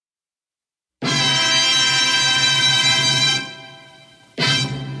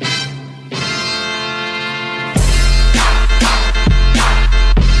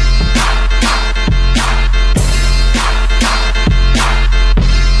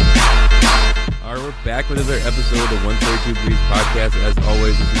back with another episode of the 132 Breeze podcast. As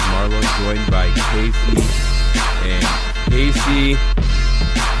always, this is Marlon, joined by Casey. And Casey,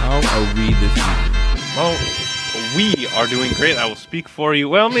 how are we this evening? Well, we are doing great. I will speak for you.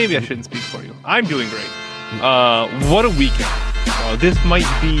 Well, maybe I shouldn't speak for you. I'm doing great. What a weekend. This might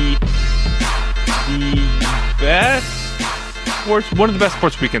be one of the best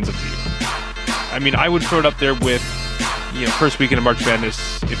sports weekends of the year. I mean, I would throw it up there with, first weekend of March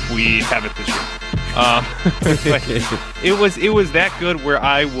Madness if we have it this year. It was that good where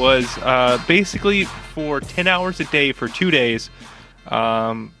I was basically for 10 hours a day for 2 days.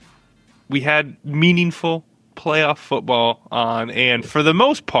 We had meaningful playoff football on, and for the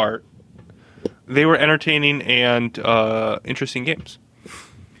most part, they were entertaining and interesting games.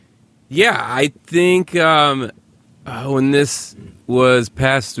 Yeah, I think when this was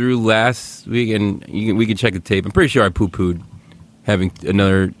passed through last week, and we can check the tape, I'm pretty sure I poo-pooed having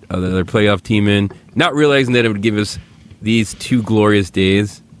another playoff team in, not realizing that it would give us these 2 glorious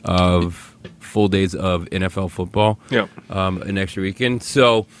days of full days of NFL football, an extra weekend.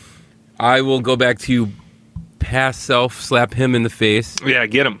 So I will go back to past self, slap him in the face. Yeah,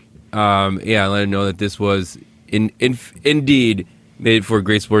 get him. Let him know that this was indeed made for a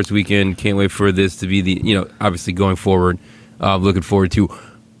great sports weekend. Can't wait for this to be the, obviously going forward. Looking forward to,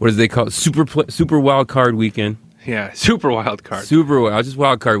 what do they call it? Super wild card weekend. Yeah, super wild card. Just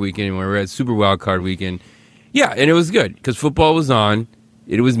wild card weekend anymore. We're at super wild card weekend. Yeah, and it was good because football was on.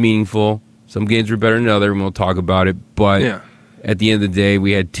 It was meaningful. Some games were better than others, and we'll talk about it. But at the end of the day,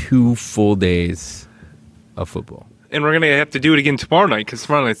 we had 2 full days of football. And we're going to have to do it again tomorrow night because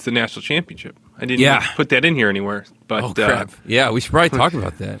tomorrow night's the national championship. I didn't put that in here anywhere. But, oh, crap. We should probably talk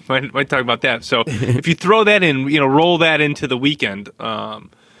about that. Might talk about that. So if you throw that in, roll that into the weekend,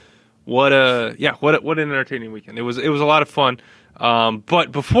 what an entertaining weekend. It was a lot of fun.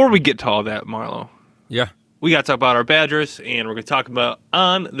 But before we get to all that, Marlo, we got to talk about our Badgers, and we're going to talk about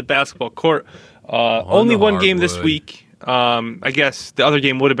on the basketball court. Only one game this week. I guess the other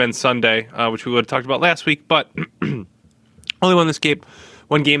game would have been Sunday, which we would have talked about last week, but only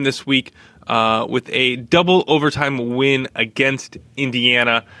one game this week with a double overtime win against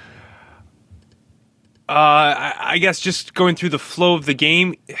Indiana. I guess just going through the flow of the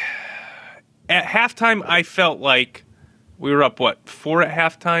game, at halftime, I felt like we were up, 4 at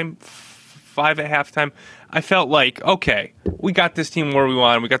halftime, 5 at halftime. I felt like, okay, we got this team where we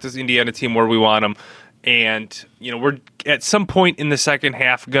want them. We got this Indiana team where we want them. And, we're at some point in the second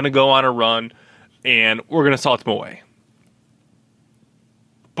half going to go on a run, and we're going to salt them away.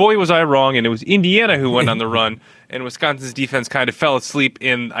 Boy, was I wrong, and it was Indiana who went on the run, and Wisconsin's defense kind of fell asleep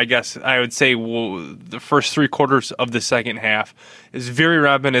in, I guess I would say, the first 3 quarters of the second half. Is very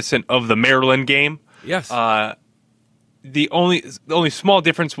reminiscent of the Maryland game. Yes. The only small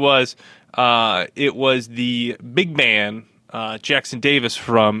difference was it was the big man, Jackson Davis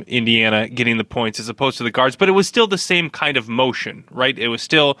from Indiana, getting the points as opposed to the guards, but it was still the same kind of motion, right? It was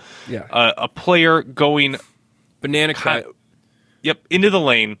still a player going banana cut. Into the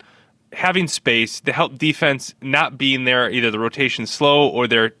lane, having space, the help defense not being there, either the rotation slow or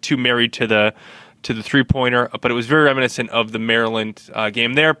they're too married to the 3-pointer. But it was very reminiscent of the Maryland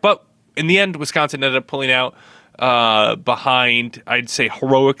game there. But in the end, Wisconsin ended up pulling out behind, I'd say,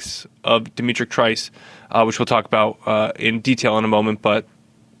 heroics of Demetric Trice, which we'll talk about in detail in a moment. But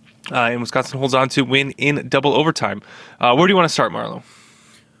and Wisconsin holds on to win in double overtime. Where do you want to start, Marlo?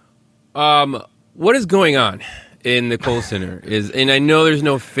 What is going on in the Kohl Center and I know there's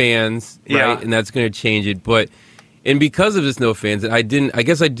no fans, right? And that's going to change it. And because of this no fans, we've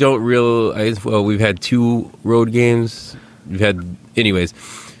had 2 road games.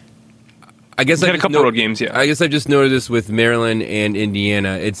 I guess had a couple road games, I guess I've just noticed this with Maryland and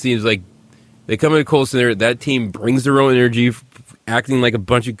Indiana. It seems like they come into Kohl Center, that team brings their own energy, acting like a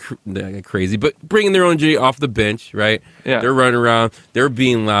bunch of crazy, but bringing their own energy off the bench, right? Yeah. They're running around, they're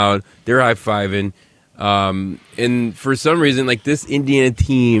being loud, they're high-fiving. And for some reason, like this Indiana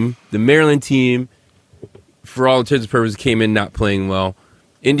team, the Maryland team, for all intents and purposes, came in not playing well.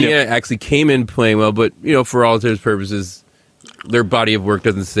 Indiana actually came in playing well, but, for all intents and purposes, their body of work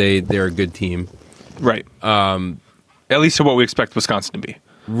doesn't say they're a good team. Right. At least to what we expect Wisconsin to be.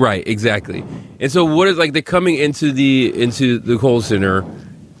 Right, exactly. And so what is they're coming into the Kohl Center,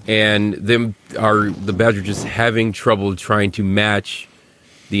 and the Badgers just having trouble trying to match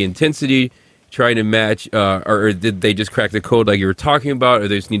the intensity, trying to match, or did they just crack the code like you were talking about, or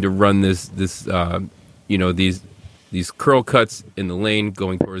they just need to run these curl cuts in the lane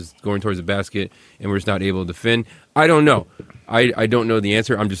going towards the basket, and we're just not able to defend? I don't know. I don't know the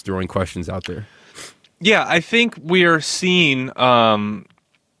answer. I'm just throwing questions out there. Yeah, I think we are seeing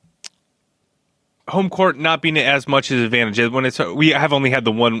home court not being as much as an advantage. We have only had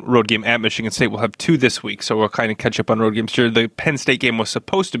the one road game at Michigan State. We'll have two this week, so we'll kind of catch up on road games. Sure, the Penn State game was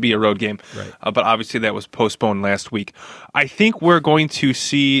supposed to be a road game, right. But obviously that was postponed last week. I think we're going to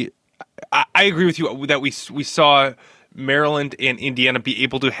see. I agree with you that we saw Maryland and Indiana be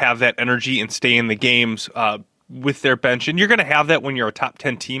able to have that energy and stay in the games with their bench, and you're going to have that when you're a top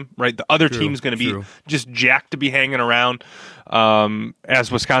 10 team, right? The other team's going to be just jacked to be hanging around,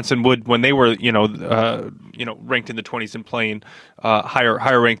 as Wisconsin would when they were, ranked in the 20s and playing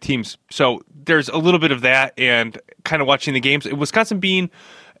higher ranked teams. So there's a little bit of that, and kind of watching the games. Wisconsin being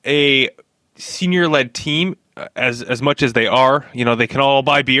a senior-led team, as much as they are, they can all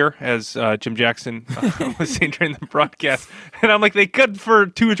buy beer, as Jim Jackson was saying during the broadcast, and I'm like, they could for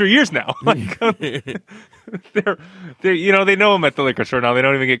 2 or 3 years now. Like, they're they know them at the liquor store now. They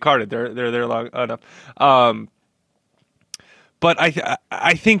don't even get carded. They're there long enough. But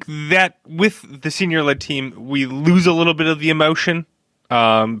I think that with the senior-led team, we lose a little bit of the emotion.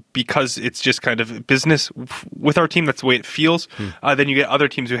 Because it's just kind of business with our team. That's the way it feels. Then you get other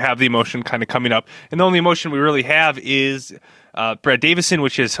teams who have the emotion kind of coming up. And the only emotion we really have is Brad Davison,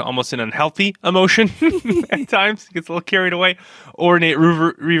 which is almost an unhealthy emotion at times. Gets a little carried away. Or Nate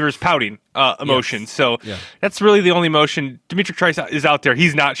Reavers pouting emotion. Yes. So that's really the only emotion. Dimitri Trice is out there.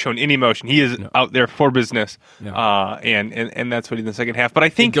 He's not showing any emotion. He is out there for business. No. And that's what he did in the second half. But I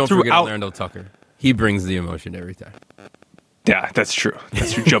think don't forget Orlando Tucker. He brings the emotion every time. Yeah, that's true.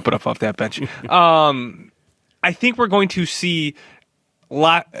 Jumping up off that bench. I think we're going to see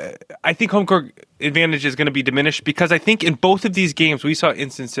I think home court advantage is going to be diminished because I think in both of these games we saw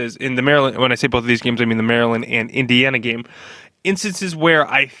instances in the Maryland. When I say both of these games, I mean the Maryland and Indiana game. Instances where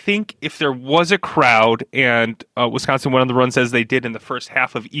I think if there was a crowd and Wisconsin went on the runs as they did in the first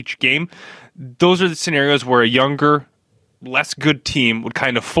half of each game, those are the scenarios where a younger, less good team would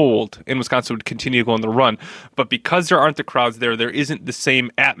kind of fold and Wisconsin would continue to go on the run. But because there aren't the crowds there isn't the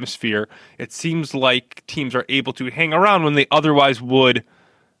same atmosphere. It seems like teams are able to hang around when they otherwise would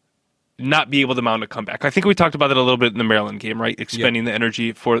not be able to mount a comeback. I think we talked about it a little bit in the Maryland game, right? Expending the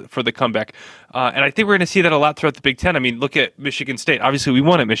energy for the comeback. And I think we're going to see that a lot throughout the Big Ten. I mean, look at Michigan State. Obviously, we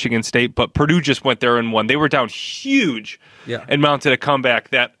won at Michigan State, but Purdue just went there and won. They were down huge and mounted a comeback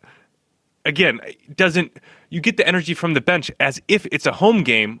that, again, doesn't... You get the energy from the bench as if it's a home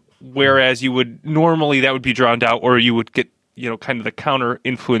game, whereas you would normally that would be drowned out, or you would get kind of the counter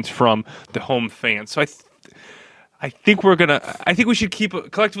influence from the home fans. So I think we should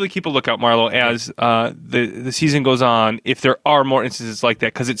collectively keep a lookout, Marlo, as the season goes on. If there are more instances like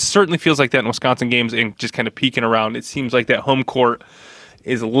that, because it certainly feels like that in Wisconsin games and just kind of peeking around, it seems like that home court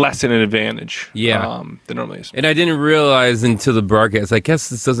is less than an advantage than normally is. And I didn't realize until the broadcast, I guess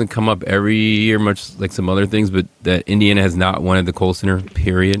this doesn't come up every year, much like some other things, but that Indiana has not won at the Kohl Center,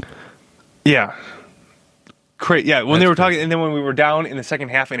 period. Yeah. Great. Yeah, when they were talking, and then when we were down in the second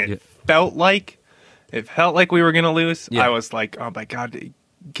half, and it felt like we were going to lose, I was like, oh my God. In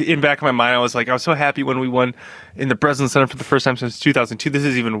the back of my mind, I was so happy when we won in the Breslin Center for the first time since 2002. This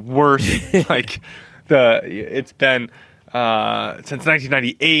is even worse. It's been... since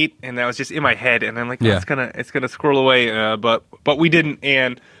 1998, and that was just in my head, and I'm like, it's gonna scroll away, but we didn't,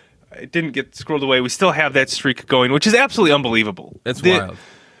 and it didn't get scrolled away. We still have that streak going, which is absolutely unbelievable. That's wild.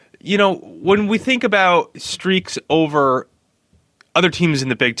 When we think about streaks over other teams in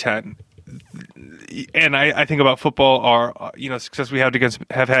the Big Ten, and I think about football, our success we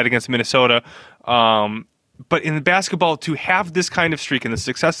have had against Minnesota, but in basketball, to have this kind of streak and the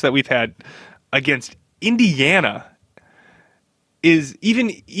success that we've had against Indiana. Is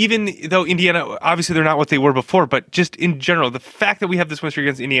even though Indiana, obviously they're not what they were before, but just in general, the fact that we have this win streak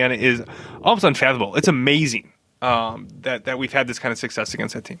against Indiana is almost unfathomable. It's amazing that we've had this kind of success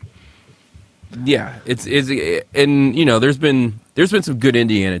against that team. Yeah, it's and there's been some good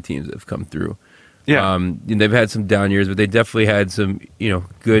Indiana teams that have come through. Yeah, they've had some down years, but they definitely had some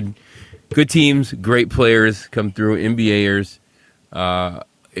good teams, great players come through, NBAers,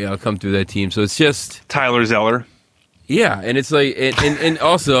 come through that team. So it's just Tyler Zeller. Yeah, and it's like, and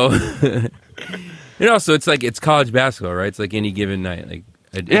also, it's like it's college basketball, right? It's like any given night. Like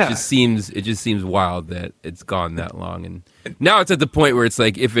it just seems wild that it's gone that long, and now it's at the point where it's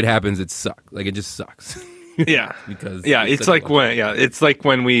like if it happens, it sucks. Like it just sucks. Yeah, because it's like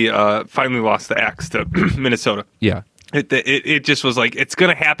when we finally lost the axe to Minnesota. Yeah. It just was like it's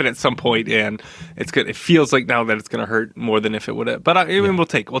going to happen at some point, and it feels like now that it's going to hurt more than if it would have. But we'll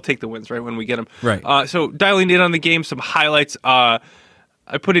take the wins right when we get them. Right. So dialing in on the game, some highlights. I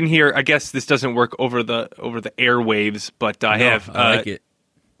put in here. I guess this doesn't work over the airwaves, but I like it.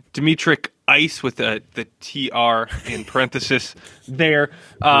 Dimitrik Ice with the TR in parenthesis there.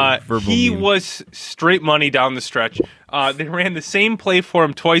 He meme. was straight money down the stretch. They ran the same play for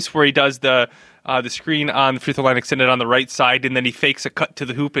him twice where he does the screen on the free throw line extended on the right side, and then he fakes a cut to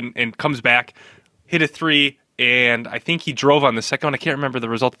the hoop and comes back, hit a three, and I think he drove on the second one. I can't remember the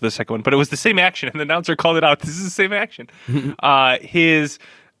result of the second one, but it was the same action, and the announcer called it out. This is the same action. His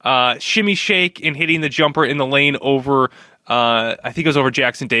shimmy shake and hitting the jumper in the lane over I think it was over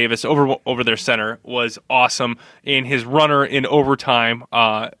Jackson Davis, over their center, was awesome. And his runner in overtime,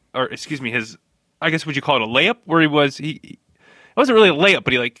 his, I guess would you call it a layup? Where it wasn't really a layup,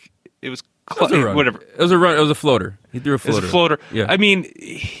 but it was whatever. It was a run. It was a floater. He threw a floater. It was a floater. Yeah. I mean,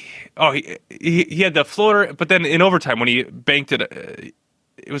 he had the floater, but then in overtime when he banked it,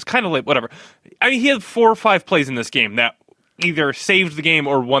 it was kind of like whatever. I mean, he had 4 or 5 plays in this game that either saved the game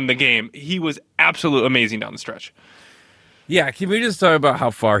or won the game. He was absolutely amazing down the stretch. Yeah, can we just talk about how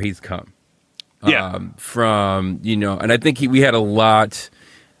far he's come? Yeah. And I think we had a lot.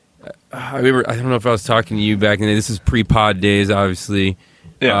 I remember, I don't know if I was talking to you back in the day. This is pre-pod days, obviously.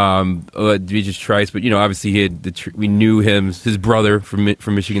 Yeah. Demetrius Trice, but obviously he had we knew his brother from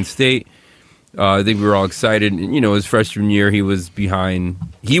Michigan State. I think we were all excited. And, his freshman year, he was behind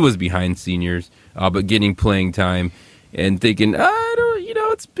seniors, but getting playing time and thinking,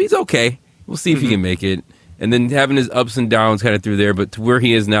 he's okay. We'll see if he can make it. And then having his ups and downs kind of through there, but to where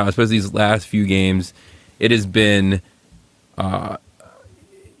he is now, especially these last few games, it has been, what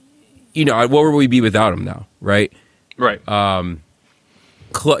would we be without him now, right? Right. He's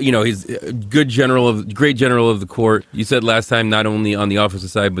a great general of the court. You said last time, not only on the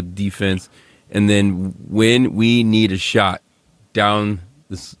offensive side, but defense. And then when we need a shot down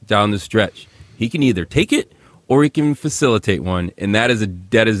the stretch, he can either take it or he can facilitate one, and that is a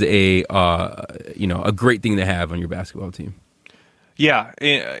great thing to have on your basketball team. Yeah,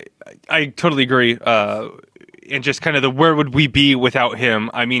 I totally agree. And just kind of where would we be without him?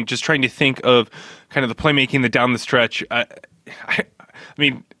 I mean, just trying to think of kind of the playmaking down the stretch. I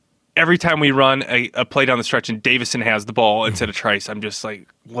mean, every time we run a play down the stretch and Davison has the ball instead of Trice, I'm just like,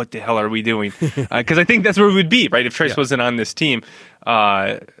 what the hell are we doing? Because I think that's where we would be, right? If Trice wasn't on this team,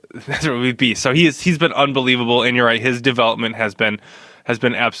 that's where we'd be. So he's been unbelievable, and you're right, his development has been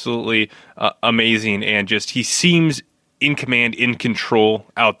absolutely amazing, and just he seems in command, in control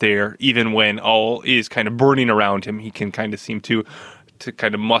out there, even when all is kind of burning around him. He can kind of seem to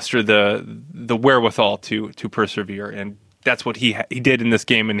kind of muster the wherewithal to persevere, and that's what he did in this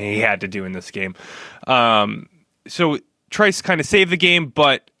game, and he had to do in this game. So Trice kind of saved the game,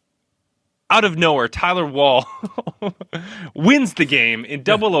 but out of nowhere, Tyler Wall wins the game in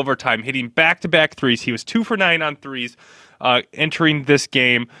double overtime, hitting back-to-back threes. He was 2 for 9 on threes entering this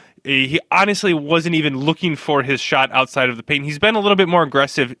game. He honestly wasn't even looking for his shot outside of the paint. He's been a little bit more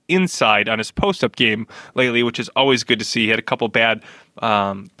aggressive inside on his post-up game lately, which is always good to see. He had a couple bad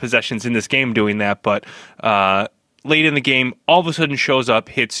possessions in this game doing that, but late in the game, all of a sudden shows up,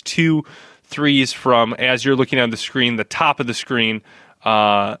 hits 2 threes from, as you're looking on the screen, the top of the screen,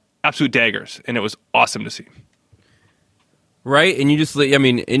 absolute daggers, and it was awesome to see. Right, and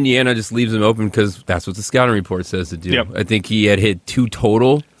Indiana just leaves him open because that's what the scouting report says to do. Yep. I think he had hit 2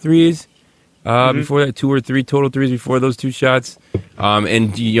 total threes before that, 2 or 3 total threes before those 2 shots,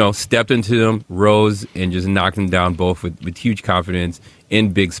 and stepped into them, rose, and just knocked them down both with huge confidence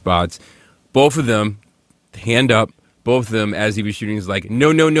in big spots. Both of them, hand up, both of them as he was shooting, is like,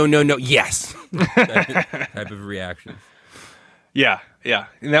 no, yes, type of reaction. Yeah,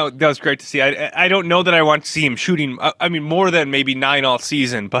 and that was great to see. I don't know that I want to see him shooting, I mean, more than maybe 9 all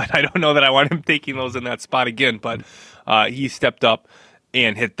season, but I don't know that I want him taking those in that spot again, but he stepped up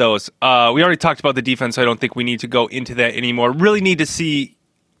and hit those. We already talked about the defense, so I don't think we need to go into that anymore. Really need to see,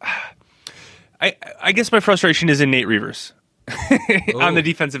 I guess my frustration is in Nate Reavers on the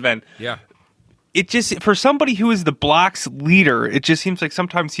defensive end. Yeah. It just, for somebody who is the blocks leader, it just seems like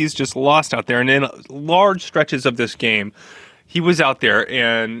sometimes he's just lost out there. And in large stretches of this game, he was out there,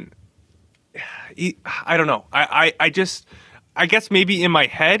 and I don't know. I guess maybe in my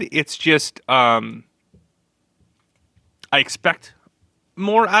head, it's just I expect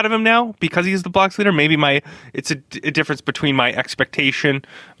more out of him now because he's the blocks leader. Maybe it's a difference between my expectation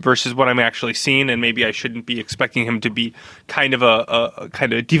versus what I'm actually seeing, and maybe I shouldn't be expecting him to be kind of a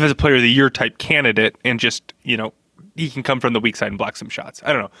kind of defensive player of the year type candidate, and just he can come from the weak side and block some shots.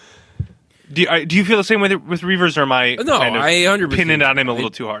 I don't know. Do you feel the same way with Reavers, or am I no? Kind of I 100% pinning on him a little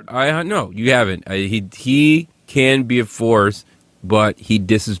too hard? No, you haven't. He can be a force, but he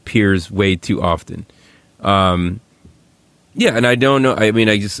disappears way too often. Yeah, and I don't know. I mean,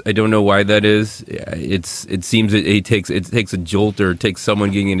 I don't know why that is. It seems it takes a jolt or it takes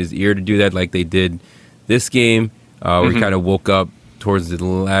someone getting in his ear to do that, like they did this game. We kind of woke up towards the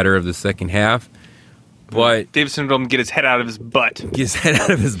latter of the second half, but Davison will get his head out of his butt. Get his head out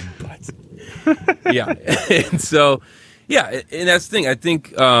of his butt. Yeah, and so yeah, and that's the thing. I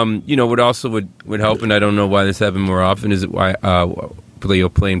think what also would help, and I don't know why this happened more often. Is it why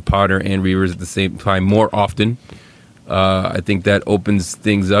playing Potter and Reavers at the same time more often? I think that opens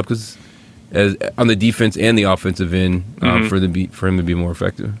things up because on the defense and the offensive end for him to be more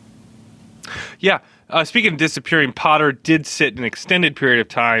effective. Yeah. Speaking of disappearing, Potter did sit an extended period of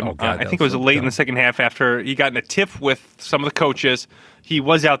time. Oh, God, I think it was late in the second half after he got in a tiff with some of the coaches. He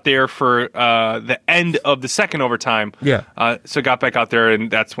was out there for the end of the second overtime. Yeah. So got back out there, and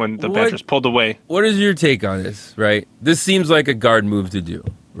that's when the Badgers pulled away. What is your take on this, right? This seems like a guard move to do,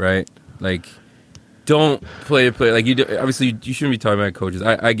 right? Like, don't play to play. Like, obviously, you shouldn't be talking about coaches.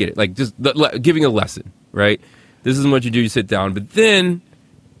 I get it. Like, just giving a lesson, right? This is what you do. You sit down. But then,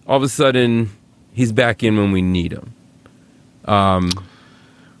 all of a sudden, he's back in when we need him. I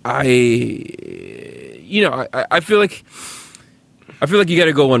feel like you got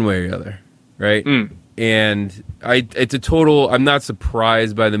to go one way or the other, right? And it's a total. I'm not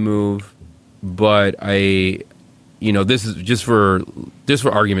surprised by the move, but this is just for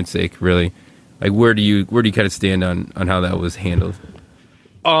argument's sake, really. Like, where do you kind of stand on how that was handled?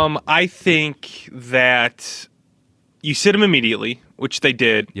 I think that you sit him immediately, which they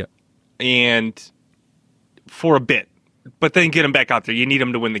did. Yeah. And for a bit, but then get him back out there. You need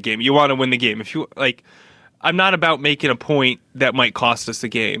him to win the game. You want to win the game. If you like, I'm not about making a point that might cost us the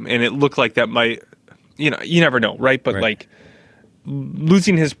game, and it looked like that might. You never know, right? But like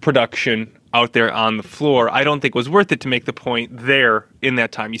losing his production out there on the floor, I don't think was worth it to make the point there in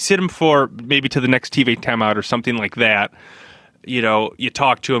that time. You sit him for maybe to the next TV timeout or something like that. You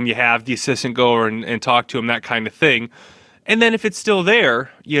talk to him. You have the assistant go over and talk to him, that kind of thing. And then if it's still there,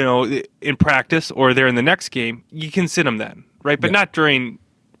 in practice or there in the next game, you can sit him then, right? But not during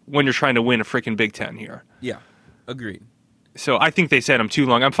when you're trying to win a freaking Big Ten here. Yeah, agreed. So I think they sat him too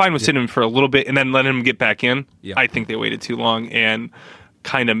long. I'm fine with sitting him for a little bit and then letting him get back in. Yeah. I think they waited too long and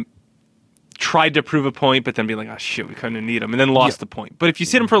kind of tried to prove a point, but then be like, oh, shit, we couldn't need him, and then lost the point. But if you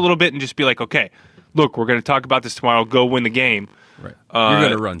sit him for a little bit and just be like, okay, look, we're going to talk about this tomorrow, go win the game. Right. You're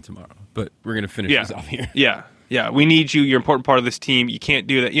going to run tomorrow, but we're going to finish this off here. Yeah, we need you. You're an important part of this team. You can't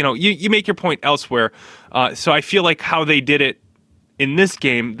do that. You make your point elsewhere. So I feel like how they did it in this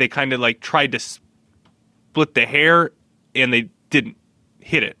game, they kind of like tried to split the hair, and they didn't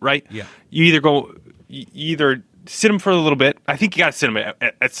hit it, right? Yeah. You either sit him for a little bit. I think you got to sit him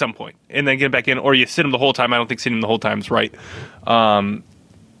at some point, and then get him back in, or you sit him the whole time. I don't think sitting him the whole time is right. And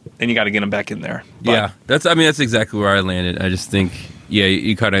you got to get him back in there. But, that's exactly where I landed. I just think,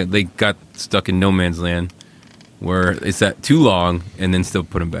 they got stuck in no man's land, where they sat too long and then still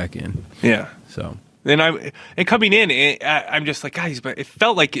put him back in. Yeah. So. And coming in, I'm just like, guys, but it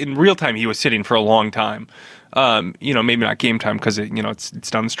felt like in real time he was sitting for a long time. Maybe not game time because it's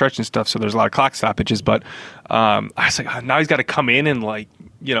down the stretch and stuff, so there's a lot of clock stoppages. But I was like, now he's got to come in and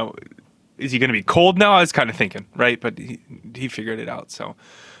is he going to be cold now? I was kind of thinking, right? But he figured it out. So,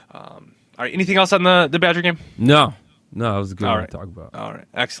 all right. Anything else on the Badger game? No, it was a good one to talk about. All right,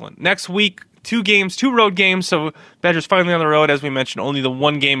 excellent. Next week, 2 road games. So Badgers finally on the road, as we mentioned. Only the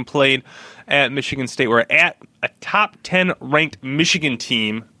one game played at Michigan State. We're at a top 10 ranked Michigan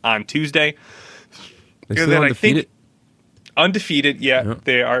team on Tuesday. They're still undefeated? Undefeated, yeah.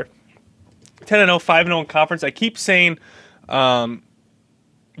 They are 10-0, 5-0 in conference. I keep saying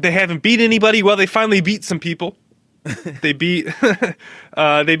they haven't beat anybody. Well, they finally beat some people. They beat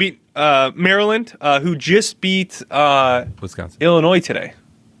Maryland, who just beat Wisconsin, Illinois tonight.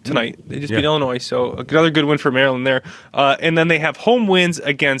 They just beat Illinois, so another good win for Maryland there. And then they have home wins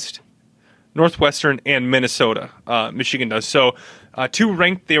against Northwestern and Minnesota. Michigan does. So 2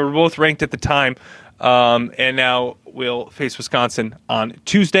 ranked. They were both ranked at the time. And now we'll face Wisconsin on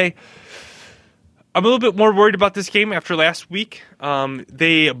Tuesday. I'm a little bit more worried about this game after last week.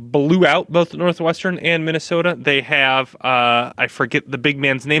 They blew out both Northwestern and Minnesota. They have, I forget the big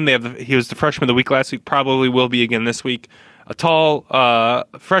man's name. He was the freshman of the week last week, probably will be again this week. A tall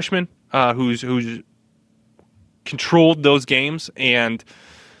freshman who's controlled those games. And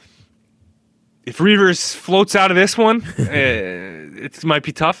if Reavers floats out of this one, it might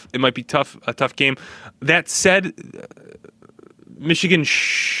be tough. It might be a tough game. That said, Michigan,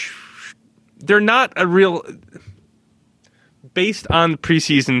 they're not a real, based on the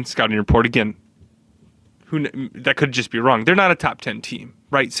preseason scouting report, again, that could just be wrong. They're not a top 10 team,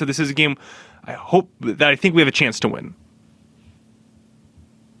 right? So this is a game I think we have a chance to win.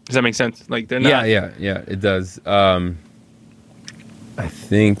 Does that make sense? Like they're not. Yeah, it does. I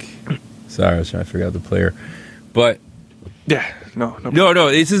think. Sorry, I was trying to figure out the player, but Yeah. No.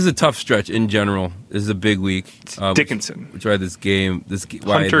 no. This is a tough stretch in general. This is a big week. Dickinson. Which why this game?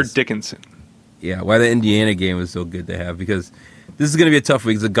 Hunter Dickinson. Yeah, why the Indiana game was so good to have, because this is going to be a tough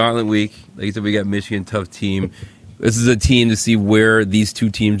week. It's a gauntlet week. Like you said, we got Michigan, tough team. This is a team to see where these two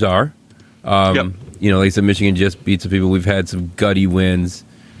teams are. Yep. Like I said, Michigan just beat some people. We've had some gutty wins,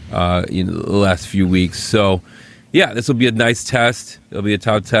 the last few weeks. So, yeah, this will be a nice test. It'll be a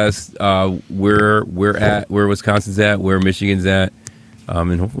tough test. Where Wisconsin's at, where Michigan's at,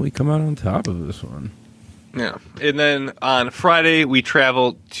 and hopefully come out on top of this one. Yeah. And then on Friday, we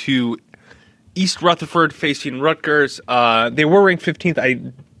travel to East Rutherford facing Rutgers. They were ranked 15th. I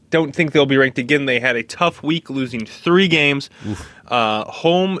don't think they'll be ranked again. They had a tough week, losing 3 games.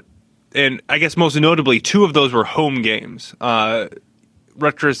 Home, and I guess most notably, 2 of those were home games.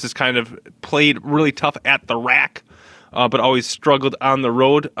 Rutgers has kind of played really tough at the rack, but always struggled on the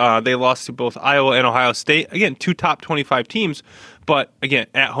road. They lost to both Iowa and Ohio State. Again, 2 top 25 teams, but again,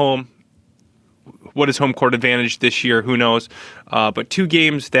 at home. What is home court advantage this year? Who knows? But 2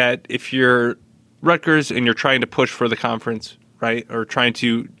 games that if you're Rutgers and you're trying to push for the conference, right, or trying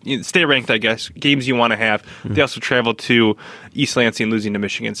to stay ranked, I guess, games you want to have. Mm-hmm. They also traveled to East Lansing, losing to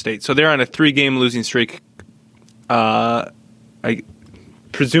Michigan State. So they're on a 3-game losing streak. I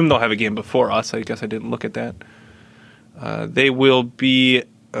presume they'll have a game before us. I guess I didn't look at that. They will be...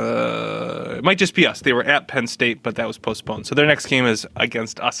 it might just be us. They were at Penn State, but that was postponed. So their next game is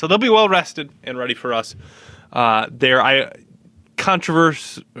against us. So they'll be well rested and ready for us. Not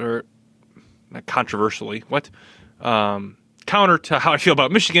controversially, counter to how I feel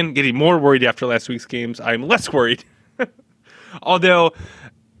about Michigan, getting more worried after last week's games. I'm less worried. Although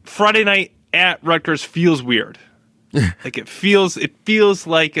Friday night at Rutgers feels weird. Like it feels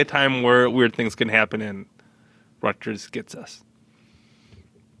like a time where weird things can happen and Rutgers gets us.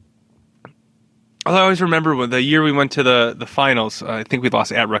 I always remember when the year we went to the finals, I think we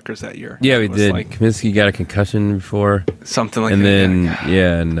lost at Rutgers that year. Yeah, we did. Kaminsky got a concussion before. Something like that. And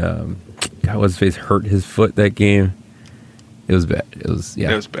then, God, what's his face hurt his foot that game. It was bad. It was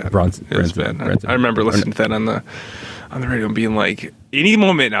bad. Bronson, it was bad. I remember listening to that on the radio and being like, any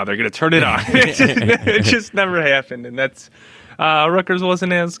moment now they're going to turn it on. It just never happened. And that's Rutgers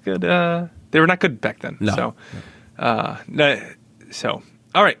wasn't as good. They were not good back then. No. So,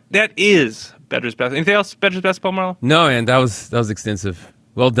 all right, that is Badgers basketball. Anything else, Badgers basketball, Marlo? No, man, that was extensive.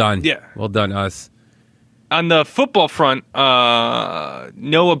 Well done. Yeah. Well done, us. On the football front,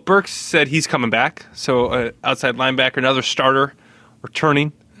 Noah Burks said he's coming back. So, outside linebacker, another starter,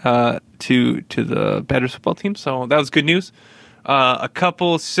 returning to the Badgers football team. So that was good news. A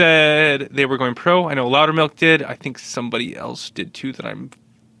couple said they were going pro. I know Loudermilk did. I think somebody else did too that I'm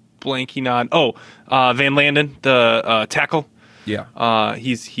blanking on. Van Landen, the tackle. Yeah.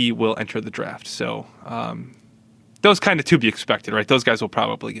 He will enter the draft. So those kind of to be expected, right? Those guys will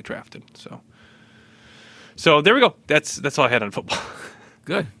probably get drafted. So there we go. That's all I had on football.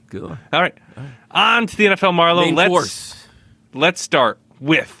 Good one. All right. On to the NFL, Marlo. Let's start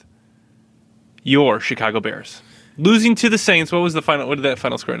with your Chicago Bears. Losing to the Saints. What was the final? What did that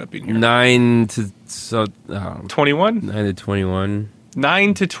final score end up being here? 9-21. 9-21.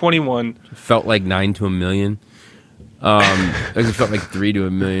 9-21. Felt like 9 to a million. It felt like 3 to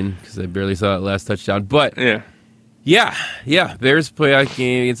a million because I barely saw that last touchdown. But yeah. Bears playoff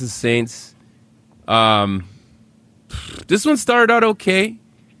game against the Saints. This one started out okay.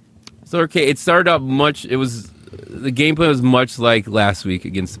 It started out the game plan was much like last week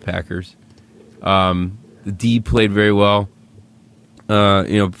against the Packers. The D played very well. For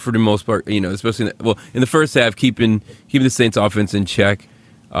the most part, especially in the first half, keeping the Saints offense in check.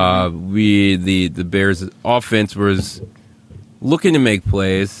 The Bears offense was looking to make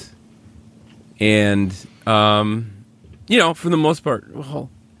plays, and for the most part,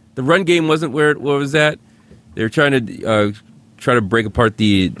 the run game wasn't where it was at. They were trying to break apart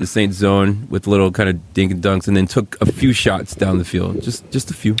the Saints zone with little kind of dink and dunks, and then took a few shots down the field, just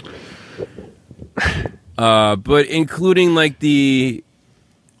a few. But including like the.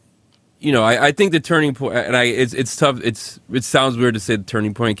 I think the turning point, and it's tough. It sounds weird to say the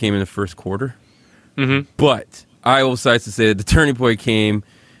turning point came in the first quarter, but I will decide to say that the turning point came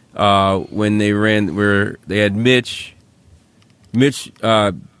when they ran where they had Mitch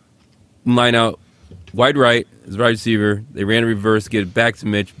line out wide right as wide receiver. They ran a reverse, get it back to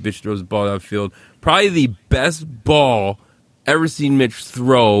Mitch. Mitch throws the ball downfield. Probably the best ball ever seen Mitch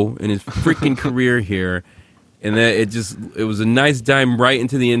throw in his freaking career here, and that it was a nice dime right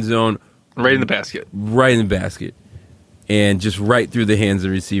into the end zone. Right in the basket. Right in the basket. and just right through the hands of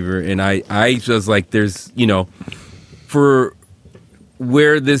the receiver. And I was like, there's, for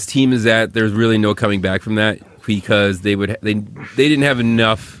where this team is at, there's really no coming back from that, because they didn't have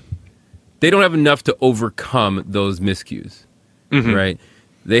enough. They don't have enough to overcome those miscues, right?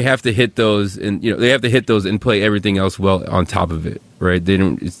 They have to hit those, and they have to hit those and play everything else well on top of it, right? They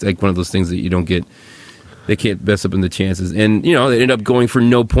don't. It's like one of those things that you don't get. They can't mess up in the chances, and they ended up going for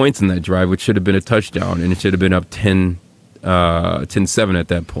no points in that drive, which should have been a touchdown, and it should have been up 10-7 at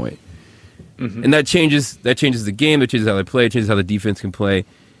that point. And that changes the game. That changes how they play. It changes how the defense can play,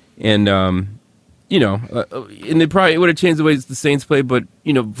 and and it probably would have changed the way the Saints play. But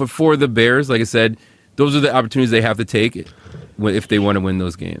for the Bears, like I said, those are the opportunities they have to take if they want to win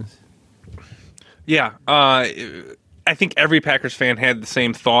those games. Yeah, I think every Packers fan had the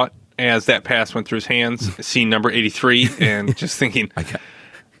same thought as that pass went through his hands, seeing number 83, and just thinking,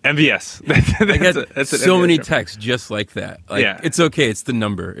 MVS. That's so many texts just like that. It's okay. It's the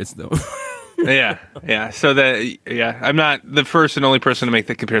number. It's the yeah. So I'm not the first and only person to make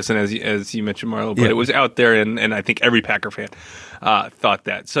the comparison, as you mentioned, Marlo, but it was out there, and I think every Packer fan thought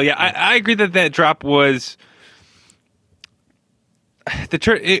that. So I agree that drop was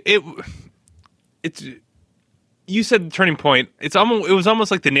it's. You said the turning point. It was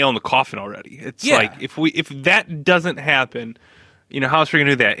almost like the nail in the coffin already. It's like if that doesn't happen, how else are we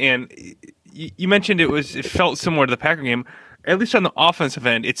gonna do that? And you mentioned it felt similar to the Packer game. At least on the offensive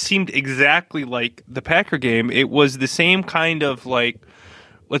end, it seemed exactly like the Packer game. It was the same kind of like,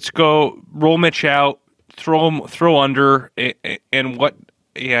 let's go roll Mitch out, throw under,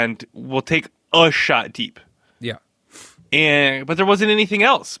 and we'll take a shot deep. Yeah. But there wasn't anything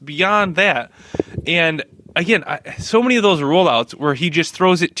else beyond that. And again, so many of those rollouts where he just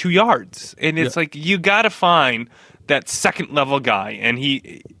throws it 2 yards, and it's like you got to find that second level guy. And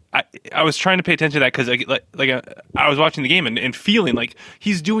I was trying to pay attention to that because I was watching the game and feeling like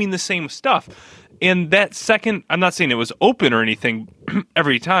he's doing the same stuff. And that second, I'm not saying it was open or anything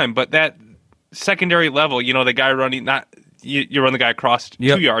every time, but that secondary level, the guy running, you run the guy across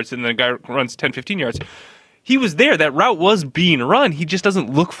 2 yards and then the guy runs 10, 15 yards. He was there. That route was being run. He just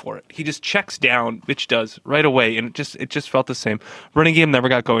doesn't look for it. He just checks down, which does right away, and it just felt the same. Running game never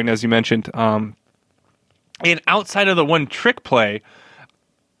got going, as you mentioned. And outside of the one trick play,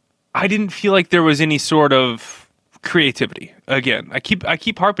 I didn't feel like there was any sort of creativity. Again, I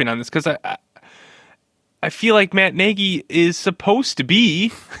keep harping on this because I feel like Matt Nagy is supposed to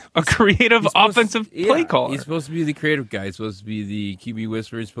be a creative offensive play caller. He's supposed to be the creative guy. He's supposed to be the QB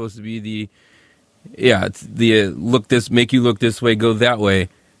whisperer. He's supposed to be the it's the make you look this way, go that way,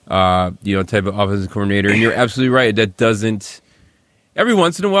 type of offensive coordinator. And you're absolutely right. That doesn't. Every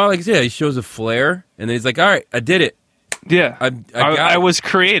once in a while, like I said, he shows a flair, and then he's like, "All right, I did it. Yeah, I was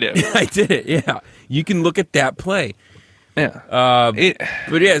creative. I did it. Yeah, you can look at that play. Yeah,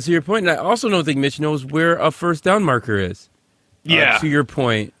 but yeah, to your point, and I also don't think Mitch knows where a first down marker is. Yeah, to your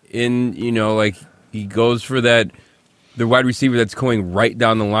point, like he goes for that. The wide receiver that's going right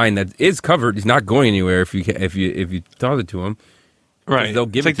down the line that is covered. He's not going anywhere if you toss it to him. Right.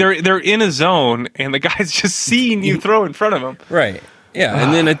 It's like they're in a zone and the guy's just seeing you throw in front of him. Right. Yeah.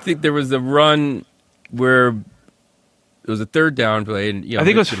 And then I think there was a run where it was a third down play. And, I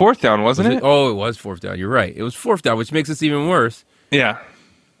think it was fourth down, wasn't it? Oh, it was fourth down. You're right. It was fourth down, which makes this even worse. Yeah.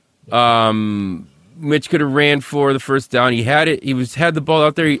 Mitch could have ran for the first down. He had it. He had the ball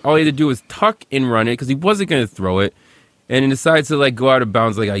out there. All he had to do was tuck and run it because he wasn't going to throw it. And he decides to go out of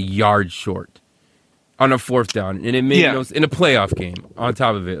bounds like a yard short on a fourth down, and it made in a playoff game. On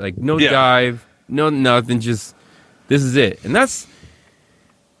top of it, dive, no nothing, just this is it, and that's.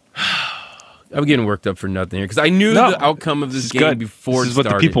 I'm getting worked up for nothing here because I knew the outcome of this game before it started. This is what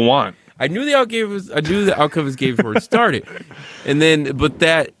the people want. I knew the outcome of this game before it started, and then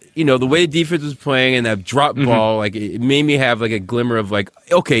the way the defense was playing and that drop ball, it made me have a glimmer of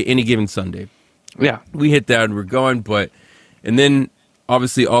okay, any given Sunday. Yeah, we hit that and we're going, and then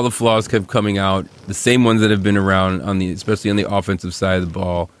obviously all the flaws kept coming out, the same ones that have been around especially on the offensive side of the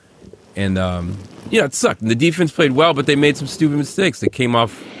ball, and it sucked. And the defense played well, but they made some stupid mistakes. They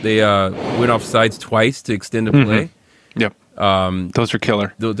went off sides twice to extend the play. Yep, those are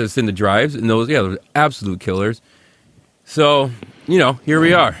killer. Those in the drives, and those were absolute killers. So here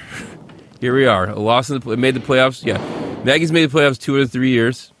we are. Here we are. A loss in made the playoffs. Yeah, Nagy's made the playoffs 2 out of 3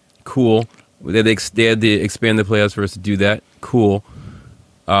 years. Cool. They had to expand the playoffs for us to do that. Cool.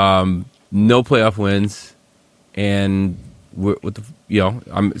 No playoff wins, and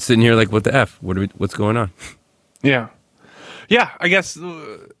I'm sitting here like, what the F? What's going on? Yeah. I guess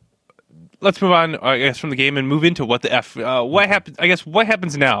let's move on. I guess from the game and move into what the F. What happens? I guess what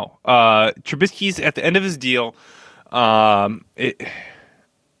happens now? Trubisky's at the end of his deal. So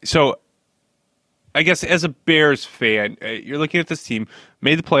I guess as a Bears fan, you're looking at this team,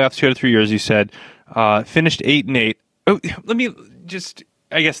 made the playoffs 2 out of 3 years, you said, finished 8-8. Oh, let me just,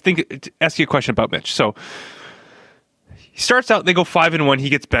 I guess, ask you a question about Mitch. So he starts out, they go 5-1, he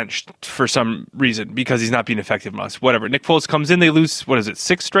gets benched for some reason because he's not being effective enough. Whatever. Nick Foles comes in, they lose,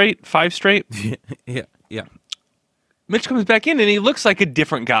 6 straight? 5 straight? Yeah. Mitch comes back in and he looks like a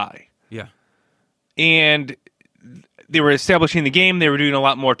different guy. Yeah. And they were establishing the game. They were doing a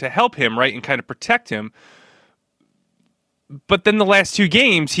lot more to help him, right, and kind of protect him. But then the last 2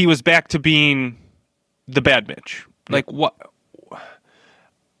 games, he was back to being the bad Mitch. Like,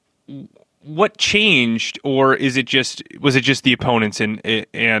 what changed, or was it just the opponents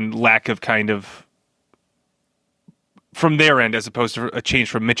and lack of kind of from their end as opposed to a change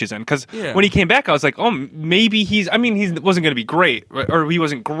from Mitch's end? Because when he came back, I was like, oh, maybe he wasn't going to be great, or he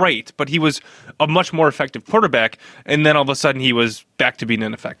wasn't great, but he was a much more effective quarterback, and then all of a sudden he was back to being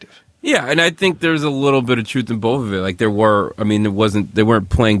ineffective. Yeah, and I think there's a little bit of truth in both of it. Like they weren't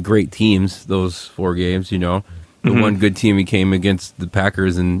playing great teams those 4 games, The one good team he came against the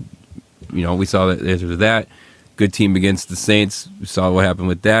Packers, and we saw that after that. Good team against the Saints, we saw what happened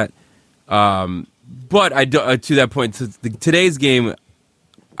with that. But to that point, today's game,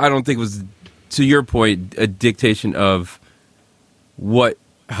 I don't think was, to your point, a dictation of I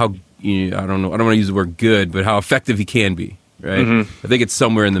don't know. I don't want to use the word good, but how effective he can be. Right? I think it's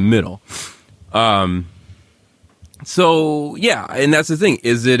somewhere in the middle. So yeah, and that's the thing.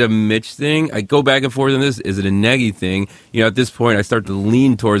 Is it a Mitch thing? I go back and forth on this. Is it a Nagy thing? At this point, I start to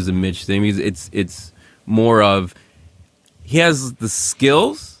lean towards the Mitch thing because it's more of he has the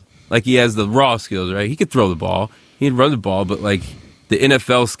skills, like he has the raw skills, right? He could throw the ball, he could run the ball, but like the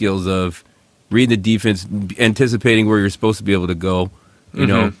NFL skills of reading the defense, anticipating where you're supposed to be able to go.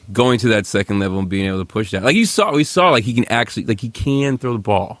 Going to that second level and being able to push that. Like we saw like he can actually, like he can throw the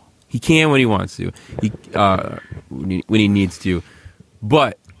ball. He can when he wants to. When he needs to.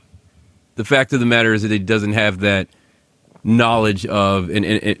 But the fact of the matter is that he doesn't have that knowledge of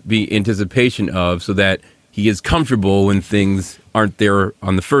and be anticipation of, so that he is comfortable when things aren't there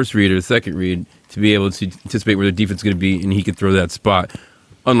on the first read or the second read to be able to anticipate where the defense is going to be, and he can throw that spot.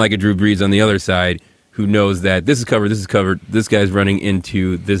 Unlike a Drew Brees on the other side, who knows that this is covered, this guy's running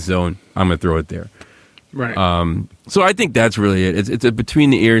into this zone, I'm going to throw it there. Right. So I think that's really it. It's a between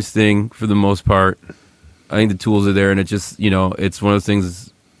the ears thing for the most part. I think the tools are there, and it just, it's one of those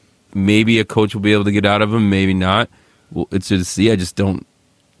things, maybe a coach will be able to get out of him, maybe not. Well, it's just to see. I just don't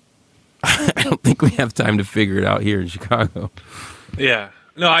I don't think we have time to figure it out here in Chicago. Yeah.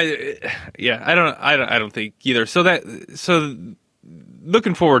 No, I don't think either. So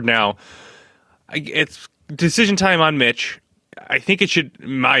looking forward now, it's decision time on Mitch. I think it should,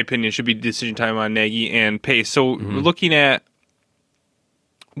 in my opinion, should be decision time on Nagy and Pace. So we're looking at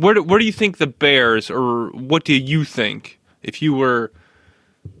where do you think the Bears, or what do you think if you were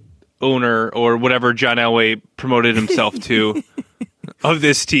owner or whatever John Elway promoted himself to of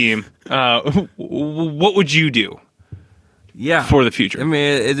this team? What would you do? Yeah, for the future. I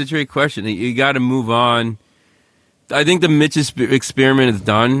mean, it's a tricky question. You got to move on. I think the Mitch experiment is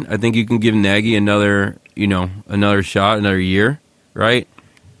done. I think you can give Nagy another shot, another year, right?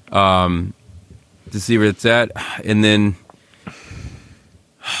 To see where it's at. And then,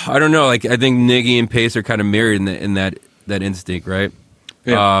 I don't know, like, I think Nagy and Pace are kind of married in that instinct, right?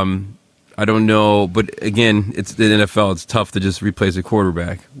 Yeah. I don't know, but again, it's the NFL. It's tough to just replace a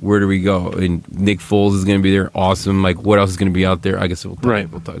quarterback. Where do we go? And Nick Foles is going to be there. Awesome. Like, what else is going to be out there? I guess we'll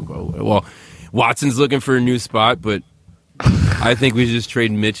talk about. Well, Watson's looking for a new spot, but I think we should just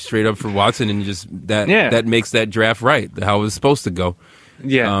trade Mitch straight up for Watson, and just that makes that draft right, how it was supposed to go.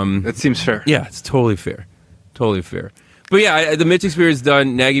 Yeah, that seems fair. Yeah, it's totally fair. Totally fair. But yeah, the Mitch experience is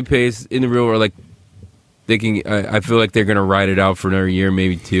done. Nagy, Pace in the real world, like, thinking, I feel like they're going to ride it out for another year,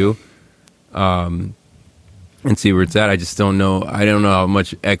 maybe 2. And see where it's at. I just don't know. I don't know how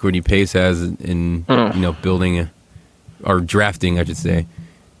much equity Pace has in building or drafting, I should say.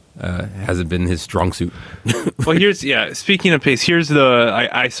 Hasn't been his strong suit. Well, speaking of Pace, here's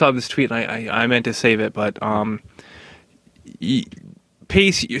I saw this tweet and I meant to save it, but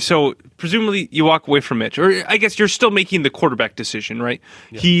Pace, so presumably you walk away from Mitch, or I guess you're still making the quarterback decision, right?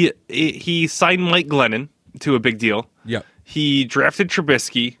 Yeah. He signed Mike Glennon to a big deal. Yeah. He drafted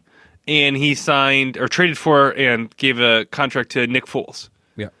Trubisky, and he signed or traded for and gave a contract to Nick Foles.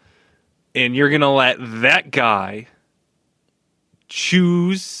 Yeah. And you're going to let that guy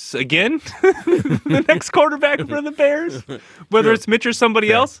choose again the next quarterback for the Bears, whether it's Mitch or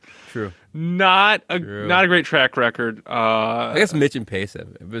somebody else. True. Not a great track record. I guess Mitch and Pace have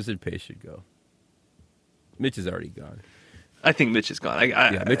it. Pace should go. Mitch is already gone. I think Mitch is gone.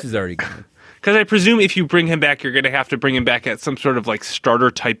 Yeah, Mitch is already gone. Because I presume if you bring him back, you're going to have to bring him back at some sort of like starter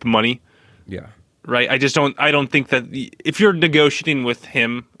type money. Yeah. Right. I don't think that if you're negotiating with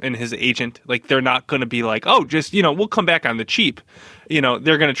him and his agent, like they're not going to be like, oh, just, we'll come back on the cheap. They're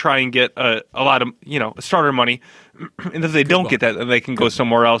going to try and get a lot of, starter money. And if they don't get that, then they can go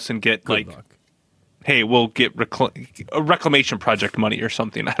somewhere else and get hey, we'll get a reclamation project money or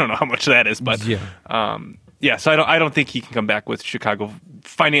something. I don't know how much that is, but yeah. So I don't think he can come back with Chicago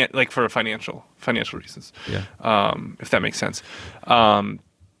for financial reasons. Yeah. If that makes sense.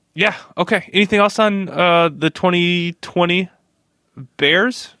 Yeah. Okay. Anything else on the 2020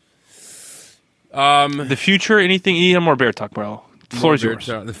 Bears? The future? Anything? Any more Bear talk, bro? The floor is yours.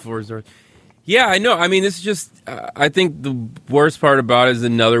 The floor is yours. Yeah, I know. I mean, this is just. I think the worst part about it is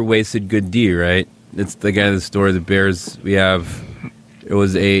another wasted good D, right? It's the guy in the story. The Bears. It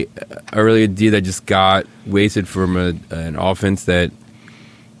was a really good D that just got wasted from an offense that,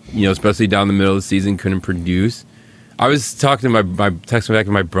 especially down the middle of the season, couldn't produce. I was talking to texting back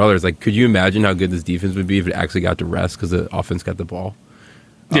to my brothers, like, could you imagine how good this defense would be if it actually got to rest because the offense got the ball?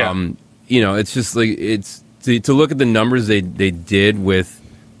 Yeah. It's just like, it's to look at the numbers they did with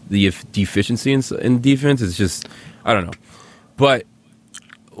the deficiency in defense. It's just, I don't know. But,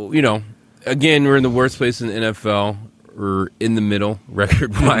 again, we're in the worst place in the NFL. We're in the middle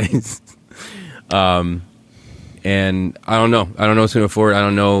record-wise. And I don't know. I don't know what's going to forward. I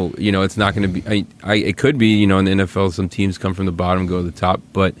don't know. It's not going to be. It could be. In the NFL, some teams come from the bottom, go to the top,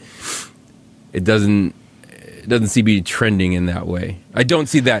 but it doesn't seem to be trending in that way. I don't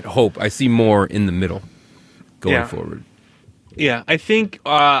see that hope. I see more in the middle going forward. Yeah, I think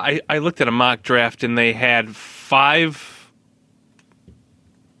I looked at a mock draft and they had 5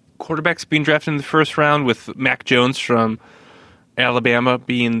 quarterbacks being drafted in the first round, with Mac Jones from Alabama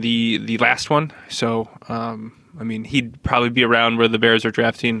being the last one. So. He'd probably be around where the Bears are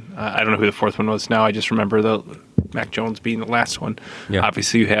drafting. I don't know who the fourth one was now. I just remember the Mac Jones being the last one. Yeah.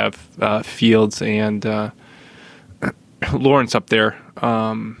 Obviously, you have Fields and Lawrence up there.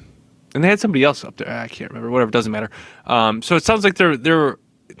 And they had somebody else up there. I can't remember. Whatever, doesn't matter. So it sounds like it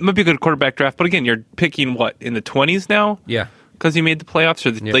might be a good quarterback draft. But again, you're picking what, in the 20s now? Yeah. Because you made the playoffs,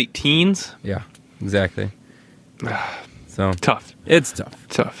 or the late teens? Yeah, exactly. So Tough. It's tough.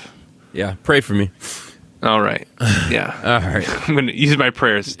 Tough. Yeah, pray for me. All right. Yeah. All right. I'm going to use my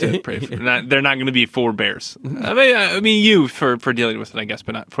prayers to pray for. They're not going to be for Bears. I mean, you for dealing with it, I guess,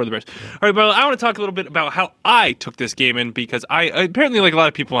 but not for the Bears. All right, but I want to talk a little bit about how I took this game in, because I apparently, like a lot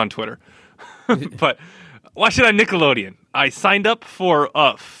of people on Twitter, but watch it on Nickelodeon. I signed up for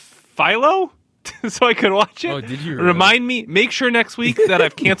Philo so I could watch it. Oh, did you? Really? Remind me. Make sure next week that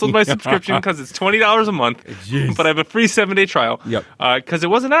I've canceled my subscription, because it's $20 a month. Jeez. But I have a free 7-day trial. Yep. Because it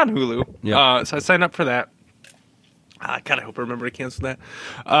wasn't on Hulu. Yep. So I signed up for that. I kind of hope I remember to cancel that.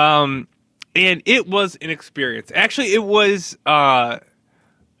 And it was an experience. Actually, it was, I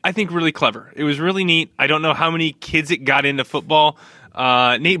think, really clever. It was really neat. I don't know how many kids it got into football.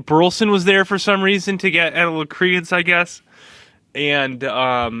 Nate Burleson was there for some reason to add a little credence, I guess. And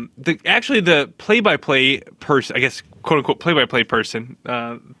the play-by-play person, I guess, quote-unquote play-by-play person,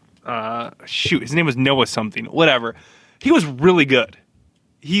 his name was Noah something, whatever. He was really good.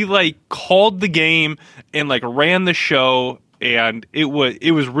 He, called the game and, ran the show, and it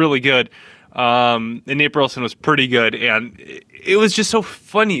was really good. And Nate Burleson was pretty good, and it was just so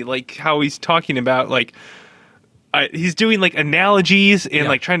funny, how he's talking about, he's doing, analogies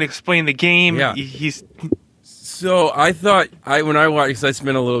and, trying to explain the game. Yeah. So I thought when I watched, because I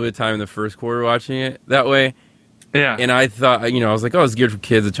spent a little bit of time in the first quarter watching it that way. Yeah. And I thought, I was like, oh, it's geared for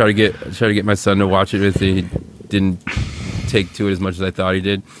kids. I try to get my son to watch it with. He didn't take to it as much as I thought he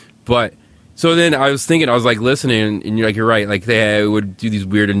did. But so then I was thinking, I was listening, and you're right. They would do these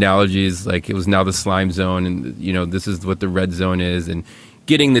weird analogies, it was now the slime zone, and this is what the red zone is, and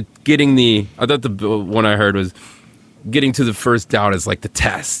getting the. I thought the one I heard was, getting to the first down is the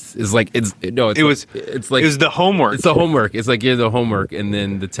test. It was the homework. It's the homework. It's you're the homework, and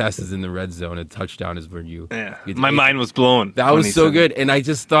then the test is in the red zone, and touchdown is where you. Yeah. My mind was blown. That was so good, and I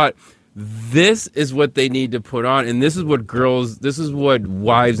just thought, this is what they need to put on, and this is what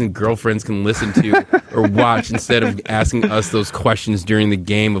wives and girlfriends can listen to or watch, instead of asking us those questions during the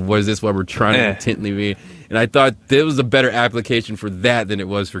game of what we're trying to intently read. And I thought there was a better application for that than it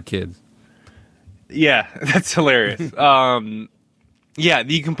was for kids. Yeah, that's hilarious. Yeah,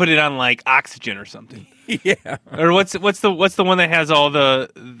 you can put it on like oxygen or something. Yeah. Or what's the one that has all the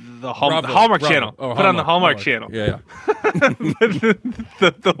Hallmark channel? Oh, Put on the Hallmark channel. Yeah.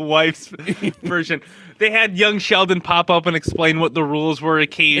 the wife's version. They had young Sheldon pop up and explain what the rules were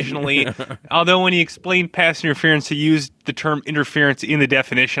occasionally. Although when he explained pass interference, he used the term interference in the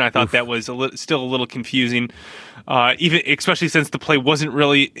definition. I thought that was still a little confusing. Even especially since the play wasn't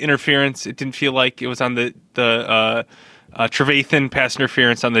really interference. It didn't feel like it was on the Trevathan pass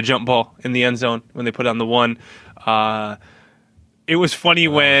interference on the jump ball in the end zone when they put it on the one. It was funny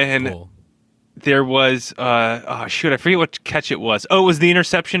when Cool. there was I forget what catch it was. Oh, it was the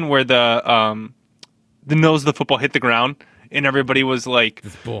interception where the nose of the football hit the ground and everybody was like,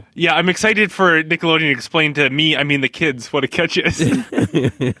 Bull. yeah, I'm excited for Nickelodeon to explain to me, I mean the kids, what a catch is.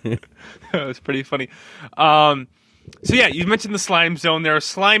 That was pretty funny. So yeah, you mentioned the slime zone. There was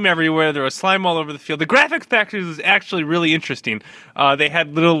slime everywhere. There was slime all over the field. The graphic factors is actually really interesting. They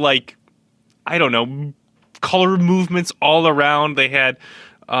had little color movements all around. They had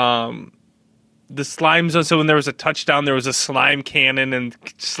the slime zone. So when there was a touchdown, there was a slime cannon and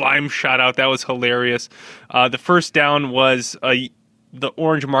slime shot out. That was hilarious. The first down was the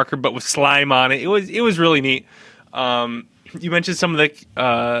orange marker, but with slime on it. It was really neat. You mentioned some of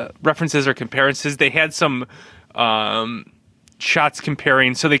the references or comparisons. They had some shots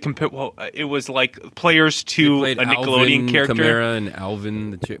comparing. So they it was like players to a Nickelodeon character. Kamara and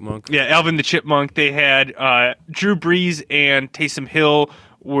Alvin the Chipmunk. Yeah, Alvin the Chipmunk. They had Drew Brees and Taysom Hill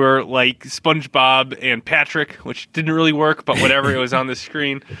were like SpongeBob and Patrick, which didn't really work, but whatever. It was on the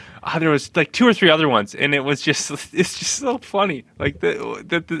screen. There was like 2 or 3 other ones, and it's just so funny. Like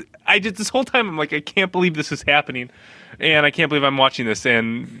this whole time I'm like, I can't believe this is happening, and I can't believe I'm watching this.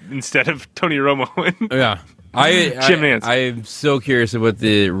 And instead of Tony Romo and Jim Nantz. I'm so curious of what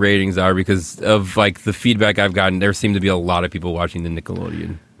the ratings are because of like the feedback I've gotten. There seem to be a lot of people watching the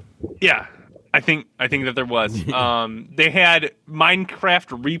Nickelodeon. Yeah. I think that there was. They had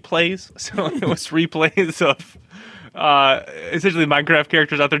Minecraft replays, so it was replays of essentially Minecraft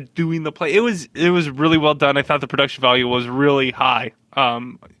characters out there doing the play. It was really well done. I thought the production value was really high.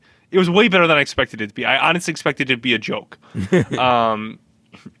 It was way better than I expected it to be. I honestly expected it to be a joke,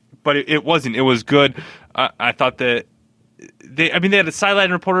 but it wasn't. It was good. I thought that they had a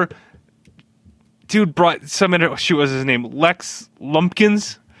sideline reporter. Dude brought some. Shoot, what was his name? Lex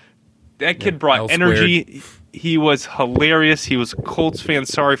Lumpkins. That kid brought energy. He was hilarious. He was a Colts fan.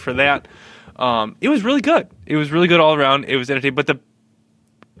 Sorry for that. It was really good. It was really good all around. It was entertaining. But the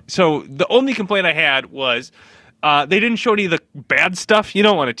only complaint I had was they didn't show any of the bad stuff. You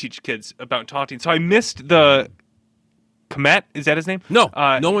don't want to teach kids about taunting. So I missed the Komet. Is that his name? No,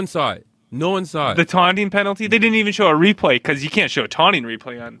 no one saw it. No one saw it. The taunting penalty. They didn't even show a replay because you can't show a taunting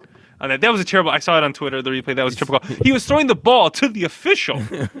replay on that. That was a terrible. I saw it on Twitter. The replay. That was typical. He was throwing the ball to the official.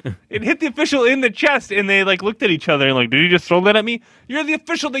 It hit the official in the chest, and they like looked at each other and like, "Did you just throw that at me? You're the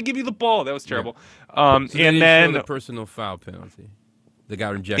official. They give you the ball." That was terrible. Yeah. And then the personal foul penalty, that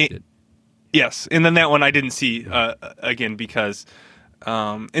got rejected. Yes, and then that one I didn't see again because.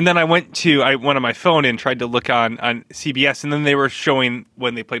 And then I went on my phone and tried to look on CBS, and then they were showing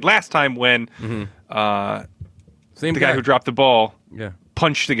when they played last time when the guy who dropped the ball. Yeah.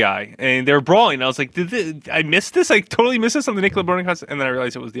 Punched the guy, and they were brawling. I was like, "Did I miss this? I totally missed this on the Nickelodeon broadcast." And then I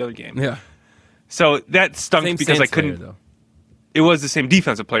realized it was the other game. Yeah. So that stunk Same because I couldn't. Player, though. It was the same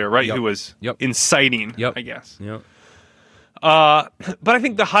defensive player, right? Yep. Who was Yep. inciting, Yep. I guess. Yep. But I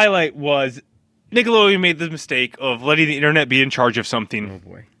think the highlight was Nickelodeon made the mistake of letting the internet be in charge of something. Oh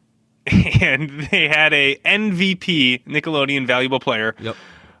boy. And they had a MVP, Nickelodeon valuable player. Yep.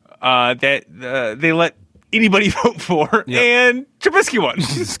 That they let anybody vote for, Yep. and Trubisky won.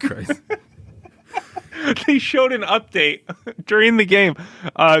 Jesus Christ. They showed an update during the game.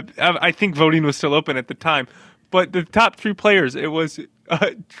 I think voting was still open at the time, but the top 3 players, it was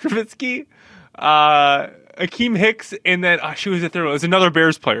Trubisky, Akeem Hicks, and then she was the third one. It was another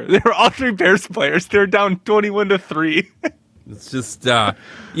Bears player. They were all 3 Bears players. They were down 21-3. It's just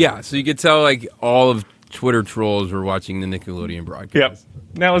yeah. So you could tell like all of Twitter trolls were watching the Nickelodeon broadcast. Yep,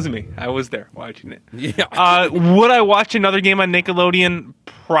 that was me. I was there watching it. Yeah. Would I watch another game on Nickelodeon?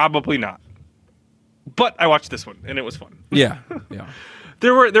 Probably not. But I watched this one, and it was fun. Yeah. Yeah.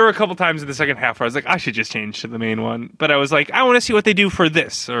 There were a couple times in the second half where I was like, I should just change to the main one. But I was like, I want to see what they do for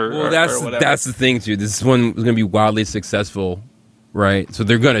this or whatever. That's the thing too. This one was going to be wildly successful, right? So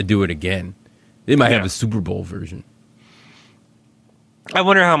they're going to do it again. They might have a Super Bowl version. I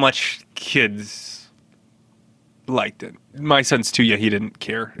wonder how much kids liked it. My son's too young; he didn't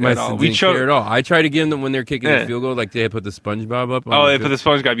care My at all. son didn't care at all. I tried to get them when they're kicking the field goal, like they put the SpongeBob up. They put the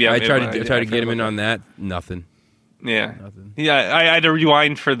SpongeBob. Yeah, I tried to get him in on that. Nothing. Yeah. Nothing. Yeah, I had to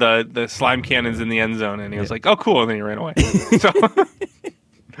rewind for the slime cannons in the end zone, and he was like, "Oh, cool," and then he ran away. So,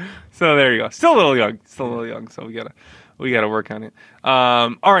 so there you go. Still a little young. So we gotta work on it.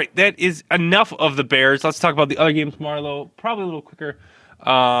 All right, that is enough of the Bears. Let's talk about the other games, Marlo. Probably a little quicker.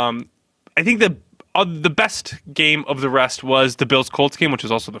 I think the best game of the rest was the Bills-Colts game, which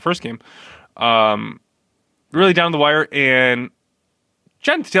was also the first game. Really down the wire, and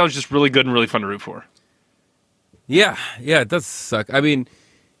Jonathan Taylor's just really good and really fun to root for. Yeah, it does suck. I mean,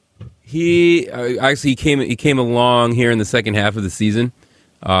 he came along here in the second half of the season.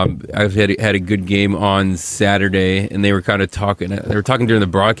 I've had a good game on Saturday, and they were kind of talking. They were talking during the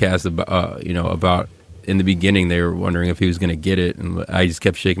broadcast about about in the beginning. They were wondering if he was going to get it, and I just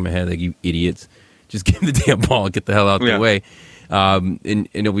kept shaking my head like, "You idiots! Just give him the damn ball and get the hell out the way, and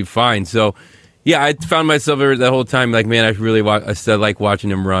it'll be fine." So. Yeah, I found myself the whole time like, man, I still like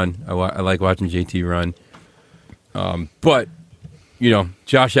watching him run. I like watching JT run. But,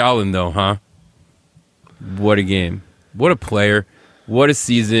 Josh Allen, though, huh? What a game. What a player. What a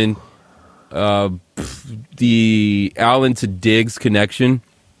season. The Allen to Diggs connection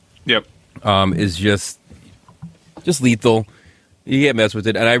is just lethal. You can't mess with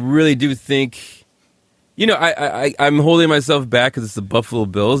it. And I really do think... I'm holding myself back because it's the Buffalo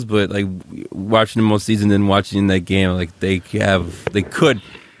Bills, but like watching them all season and watching that game, like they could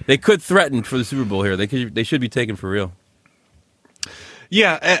threaten for the Super Bowl here. They should be taken for real.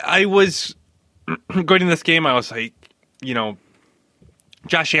 Yeah, I was going to this game. I was like,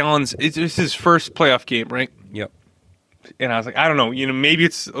 Josh Allen's it's his first playoff game, right? Yep. And I was like, I don't know, maybe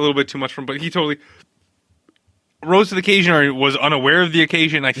it's a little bit too much for him, but he totally rose to the occasion or was unaware of the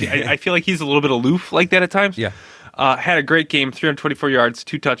occasion. I feel like he's a little bit aloof like that at times. Yeah. Had a great game, 324 yards,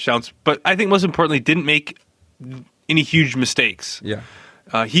 2 touchdowns, but I think most importantly didn't make any huge mistakes. Yeah.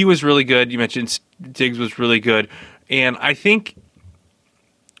 He was really good. You mentioned Diggs was really good. And I think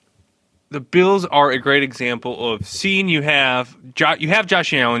the Bills are a great example of seeing you have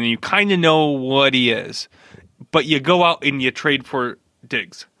Josh Allen and you kind of know what he is, but you go out and you trade for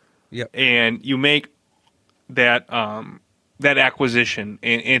Diggs. Yep. And you make that acquisition,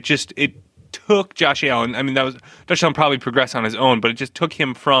 and it took Josh Allen. I mean, Josh Allen probably progressed on his own, but it just took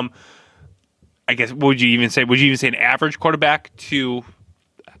him from, I guess, would you even say an average quarterback to,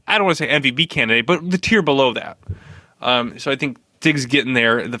 I don't want to say MVP candidate, but the tier below that. So I think Diggs getting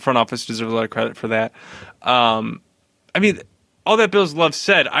there, the front office deserves a lot of credit for that. I mean, all that Bills love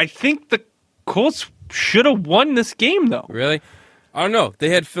said, I think the Colts should have won this game, though. Really? I don't know. They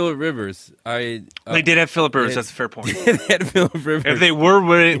had Phillip Rivers. They did have Phillip Rivers. That's a fair point. They had Phillip Rivers. If they were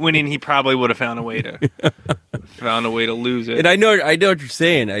winning, he probably would have found a way to lose it. And I know what you're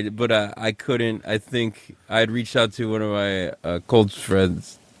saying, but I couldn't. I think I had reached out to one of my Colts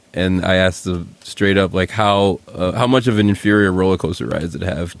friends, and I asked them straight up, like, how much of an inferior roller coaster ride does it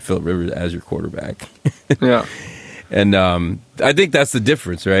have Phillip Rivers as your quarterback? Yeah. And I think that's the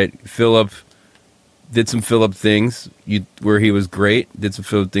difference, right? Phillip did some Phillip things where he was great. Did some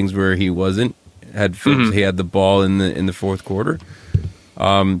Phillip things where he wasn't. He had the ball in the fourth quarter,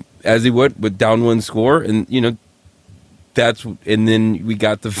 as he would with down one score, and and then we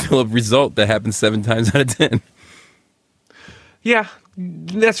got the Phillip result that happened 7 times out of 10. Yeah,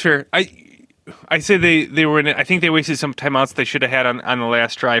 that's fair. I say they were in it. I think they wasted some timeouts they should have had on the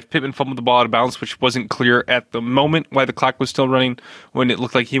last drive. Pittman fumbled the ball out of bounds, which wasn't clear at the moment why the clock was still running when it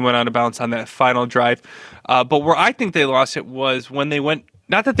looked like he went out of bounds on that final drive. But where I think they lost it was when they went,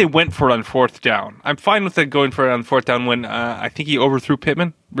 not that they went for it on 4th down. I'm fine with it going for it on 4th down when I think he overthrew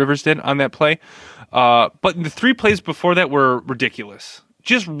Pittman, Rivers did, on that play. But the 3 plays before that were ridiculous.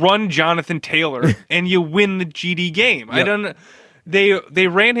 Just run Jonathan Taylor and you win the GD game. Yep. I don't. They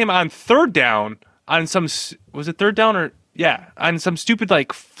ran him on 3rd down on some, was it 3rd down or on some stupid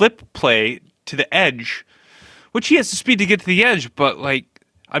like flip play to the edge, which he has the speed to get to the edge, but like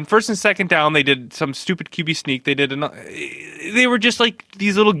on 1st and 2nd down they did some stupid QB sneak. They were just like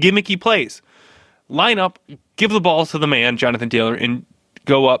these little gimmicky plays. Line up, give the ball to the man Jonathan Taylor, and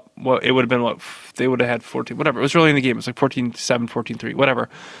go up. It would have been they would have had 14, whatever. It was early in the game. It was like 14-7, 14-3, whatever.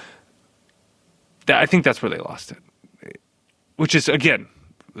 I think that's where they lost it. Which is, again,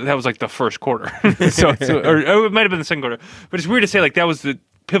 that was like the first quarter. or it might have been the second quarter. But it's weird to say like that was the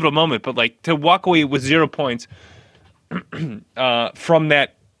pivotal moment. But like to walk away with 0 points from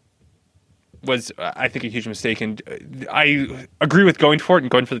that was, I think, a huge mistake. And I agree with going for it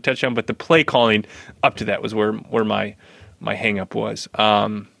and going for the touchdown. But the play calling up to that was where my hang-up was.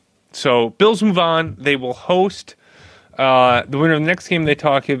 So Bills move on. They will host the winner of the next game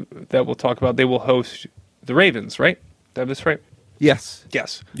that we'll talk about. They will host the Ravens, right? Did I have this right? Yes.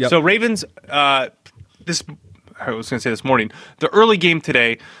 Yes. Yep. So Ravens, I was going to say this morning. The early game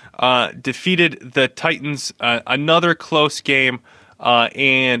today defeated the Titans. Another close game.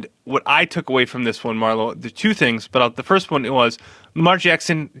 And what I took away from this one, Marlo, the two things, but the first one was Lamar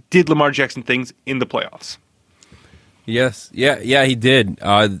Jackson did Lamar Jackson things in the playoffs. Yes. Yeah, he did.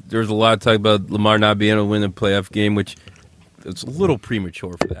 There was a lot of talk about Lamar not being able to win a playoff game, which it's a little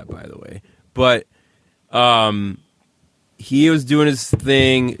premature for that, by the way. But he was doing his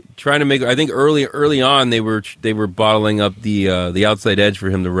thing, trying to make. I think early on they were bottling up the outside edge for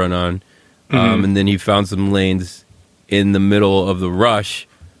him to run on, and then he found some lanes in the middle of the rush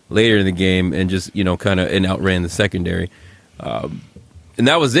later in the game, and just kind of outran the secondary, and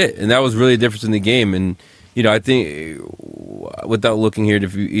that was it. And that was really a difference in the game. And I think without looking here,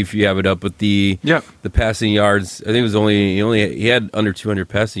 if you have it up, but the passing yards, I think it was he had under 200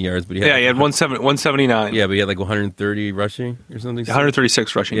 passing yards, but he had 179. Yeah, but he had like 130 rushing or something.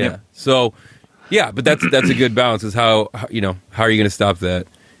 136 rushing. Yeah. So, but that's a good balance. Is how are you going to stop that?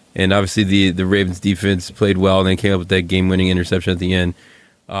 And obviously the Ravens defense played well, and then came up with that game-winning interception at the end.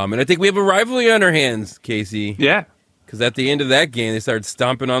 And I think we have a rivalry on our hands, Casey. Yeah. Because at the end of that game, they started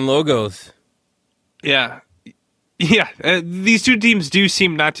stomping on logos. Yeah. These two teams do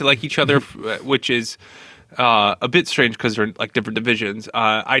seem not to like each other, which is a bit strange because they're in like different divisions.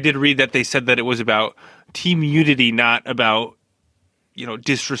 I did read that they said that it was about team unity, not about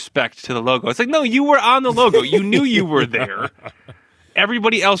disrespect to the logo. It's like, no, you were on the logo. You knew you were there.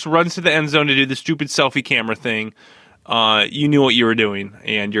 Everybody else runs to the end zone to do the stupid selfie camera thing. You knew what you were doing,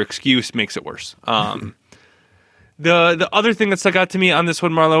 and your excuse makes it worse. The other thing that stuck out to me on this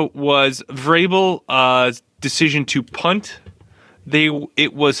one, Marlo, was Vrabel's decision to punt.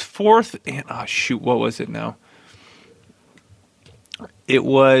 It was fourth and what was it now? It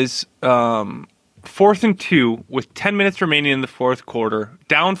was 4th and 2 with 10 minutes remaining in the fourth quarter,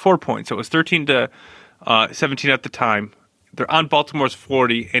 down 4 points. So it was 13-17 at the time. They're on Baltimore's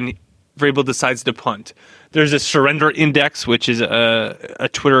 40, and Vrabel decides to punt. There's a surrender index, which is a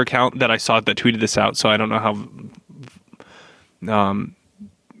Twitter account that I saw that tweeted this out. So I don't know how.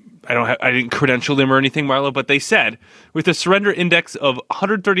 I didn't credential them or anything, Marlo, but they said with a surrender index of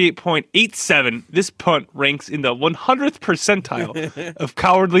 138.87, this punt ranks in the 100th percentile of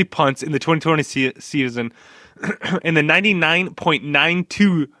punts in the 2020 season, and the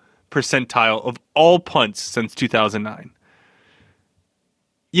 99.92 percentile of all punts since 2009.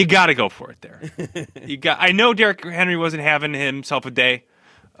 You got to go for it there. I know Derrick Henry wasn't having himself a day.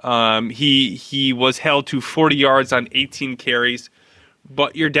 He was held to 40 yards on 18 carries,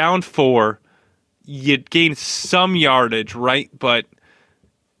 but you're down 4. You gained some yardage, right? But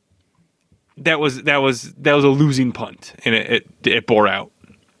that was a losing punt, and it bore out.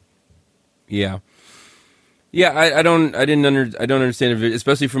 Yeah. Yeah, I don't understand it,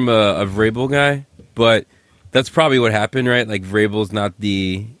 especially from a Vrabel guy, but that's probably what happened, right? Like Vrabel's not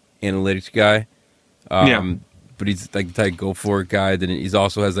the analytics guy, but he's like the type go for it guy. Then he's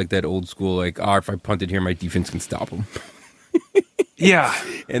also has like that old school like, if I punt it here, my defense can stop him. Yeah,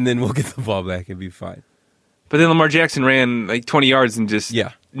 and then we'll get the ball back and be fine. But then Lamar Jackson ran like 20 yards and just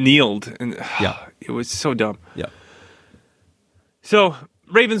kneeled, and it was so dumb. Yeah. So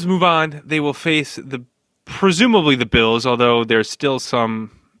Ravens move on. They will face presumably the Bills, although there's still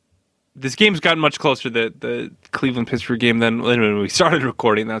some. This game's gotten much closer to the Cleveland-Pittsburgh game than when we started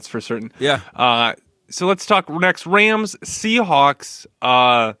recording, that's for certain. Yeah. So let's talk next. Rams, Seahawks.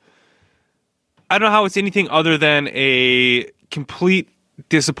 I don't know how it's anything other than a complete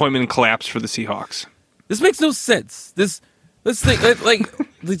disappointment and collapse for the Seahawks. This makes no sense. Let's think like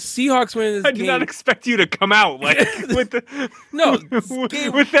the Seahawks winning this game. I did not expect you to come out like with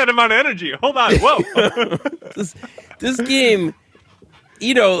with that amount of energy. Hold on, whoa. this game.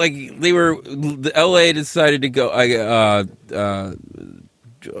 Like the LA decided to go.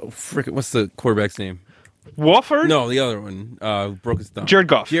 What's the quarterback's name? Wolford? No, the other one. Broke his thumb. Jared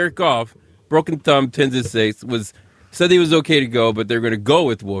Goff. Broken thumb, 10-6. Said he was okay to go, but they're going to go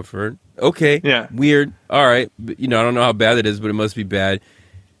with Wolford. Okay. Yeah. Weird. All right. But, I don't know how bad it is, but it must be bad.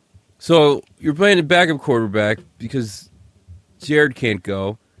 So you're playing a backup quarterback because Jared can't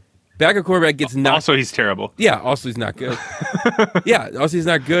go. Backup quarterback gets knocked. Also, he's terrible. Yeah, also he's not good. He's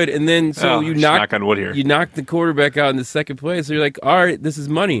not good. And then you knock on wood here. You knock the quarterback out in the second play. So you're like, all right, this is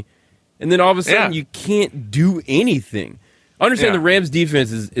money. And then all of a sudden you can't do anything. I understand the Rams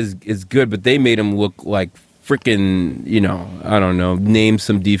defense is good, but they made them look like freaking, I don't know, name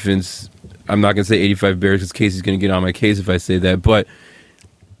some defense. I'm not going to say 85 Bears because Casey's going to get on my case if I say that. But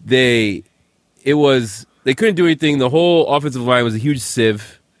they couldn't do anything. The whole offensive line was a huge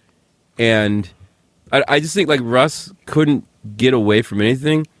sieve. And I just think like Russ couldn't get away from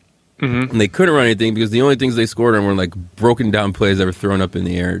anything. and they couldn't run anything because the only things they scored on were like broken down plays that were thrown up in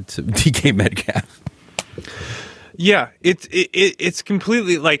the air to DK Metcalf. Yeah, it's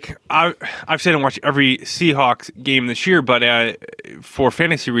completely like I've said and watched every Seahawks game this year, but for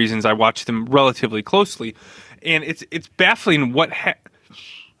fantasy reasons, I watch them relatively closely, and it's baffling what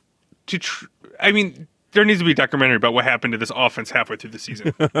I mean, there needs to be a documentary about what happened to this offense halfway through the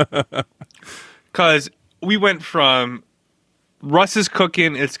season, because we went from Russ is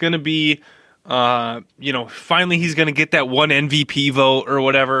cooking, it's going to be, finally he's going to get that one MVP vote or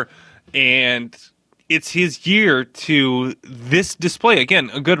whatever, and it's his year to this display. Again,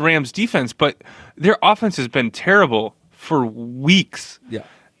 a good Rams defense, but their offense has been terrible for weeks. Yeah.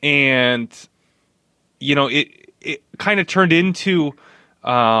 And, it kind of turned into,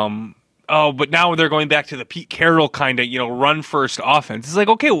 but now they're going back to the Pete Carroll kind of, run first offense. It's like,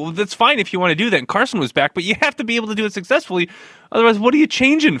 okay, well, that's fine if you want to do that. And Carson was back, but you have to be able to do it successfully. Otherwise, what are you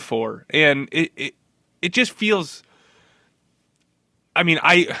changing for? And it just feels, I mean,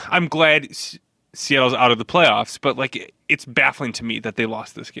 I'm glad Seattle's out of the playoffs, but like it's baffling to me that they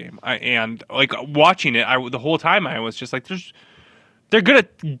lost this game. And like watching it, the whole time I was just like, they're gonna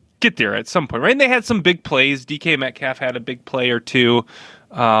get there at some point, right? And they had some big plays. DK Metcalf had a big play or two,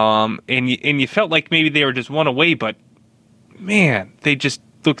 and you felt like maybe they were just one away, but man, they just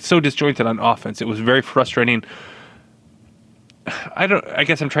looked so disjointed on offense. It was very frustrating. I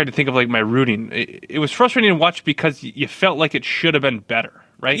guess I'm trying to think of like my rooting. It was frustrating to watch because you felt like it should have been better,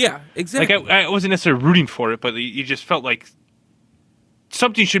 right? Yeah, exactly. Like I wasn't necessarily rooting for it, but you just felt like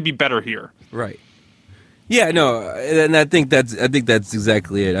something should be better here. Right. Yeah, no, and I think that's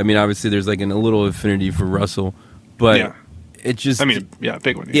exactly it. I mean, obviously there's like a little affinity for Russell, but Yeah. it just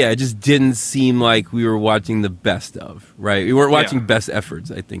big one. Yeah, it just didn't seem like we were watching the best of, right? We weren't watching best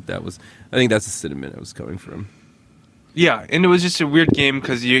efforts. I think that's the sentiment it was coming from. Yeah, and it was just a weird game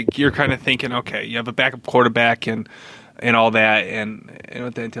because you're kind of thinking, okay, you have a backup quarterback and all that, and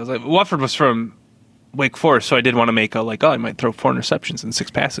what that entails. Like, Watford was from Wake Forest, so I did want to make he might throw 4 interceptions and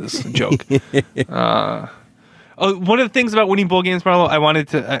 6 passes joke. One of the things about winning bowl games, Marlo, I wanted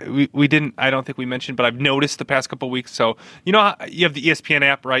to we didn't. I don't think we mentioned, but I've noticed the past couple of weeks. So you know how you have the ESPN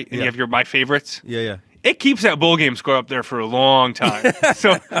app, right? And you have your My Favorites. Yeah. It keeps that bowl game score up there for a long time.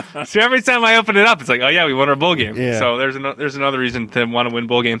 so every time I open it up, it's like, oh yeah, we won our bowl game. Yeah. So there's another reason to want to win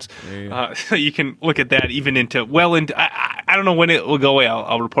bowl games. So you can look at that even into I don't know when it will go away.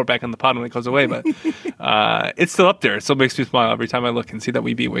 I'll report back on the pod when it goes away, but it's still up there. It still makes me smile every time I look and see that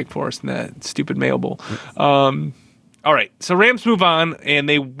we beat Wake Forest in that stupid Mayo Bowl. All right, so Rams move on, and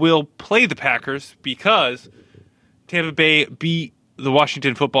they will play the Packers because Tampa Bay beat the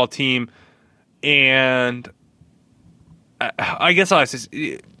Washington football team. And I guess I'll ask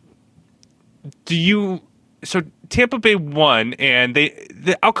this: So Tampa Bay won, and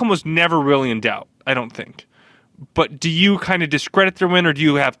the outcome was never really in doubt. I don't think. But do you kind of discredit their win, or do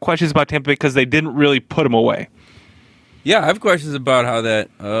you have questions about Tampa Bay because they didn't really put them away? Yeah, I have questions about how that.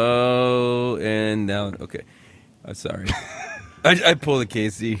 Oh, and now okay. Sorry, I pulled a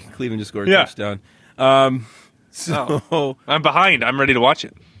KC. Cleveland just scored a touchdown. I'm behind. I'm ready to watch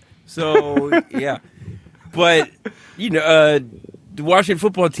it. So, yeah. But, the Washington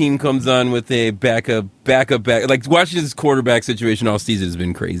football team comes on with a backup. Like, Washington's quarterback situation all season has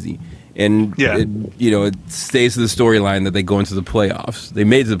been crazy. And, it stays to the storyline that they go into the playoffs. They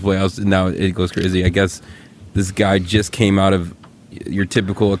made it to the playoffs, and now it goes crazy. I guess this guy just came out of your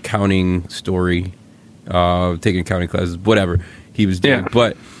typical accounting story, taking accounting classes, whatever he was doing. Yeah.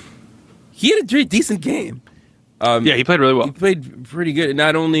 But he had a decent game. He played really well. He played pretty good.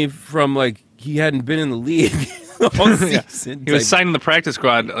 Not only from, he hadn't been in the league all season. He was signed in the practice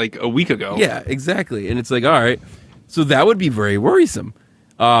squad, a week ago. Yeah, exactly. And it's like, all right. So that would be very worrisome.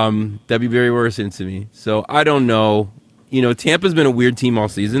 That'd be very worrisome to me. So I don't know. Tampa's been a weird team all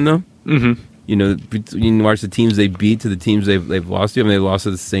season, though. Mm-hmm. You watch the teams they beat to the teams they've lost to. I mean, they lost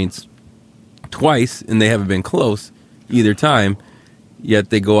to the Saints twice, and they haven't been close either time.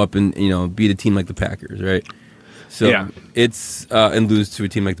 Yet they go up and, beat a team like the Packers, right? So it's and lose to a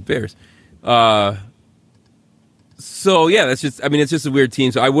team like the Bears. So yeah, it's just a weird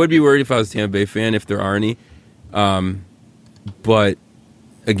team. So I would be worried if I was a Tampa Bay fan, if there are any. But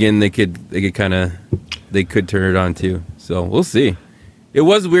again, they could turn it on too. So we'll see. It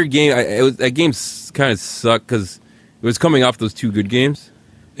was a weird game. That game kind of sucked because it was coming off those 2 good games.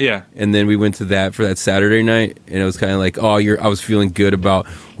 Yeah. And then we went to that for that Saturday night, and it was kind of like, I was feeling good about,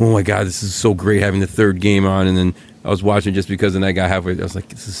 oh my God, this is so great having the 3rd game on. And then I was watching just because, and I got halfway, I was like,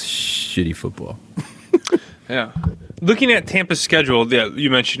 this is shitty football. Yeah. Looking at Tampa's schedule,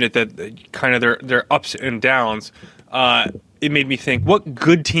 you mentioned it, that kind of their ups and downs. it made me think, what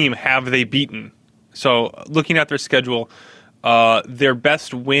good team have they beaten? So looking at their schedule, their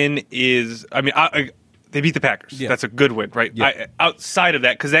best win is, they beat the Packers. Yeah. That's a good win, right? Yeah. Outside of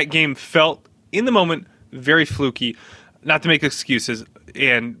that, because that game felt, in the moment, very fluky. Not to make excuses,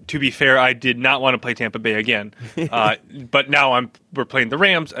 and to be fair, I did not want to play Tampa Bay again. But now we're playing the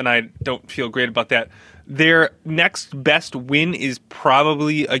Rams, and I don't feel great about that. Their next best win is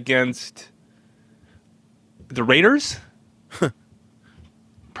probably against the Raiders.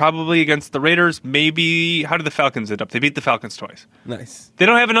 Probably against the Raiders. Maybe, how did the Falcons end up? They beat the Falcons twice. Nice. They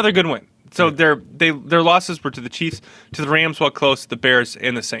don't have another good win. So their losses were to the Chiefs, to the Rams, while close, the Bears,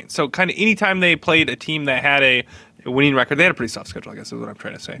 and the Saints. So kind of anytime they played a team that had a winning record, they had a pretty soft schedule, I guess is what I'm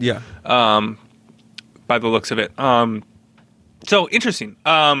trying to say. Yeah. By the looks of it. So interesting.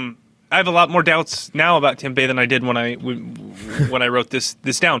 I have a lot more doubts now about Tampa Bay than I did when I wrote this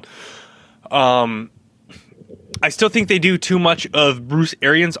down. I still think they do too much of Bruce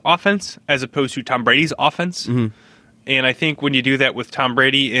Arians' offense as opposed to Tom Brady's offense. Mm-hmm. And I think when you do that with Tom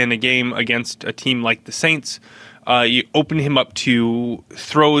Brady in a game against a team like the Saints, you open him up to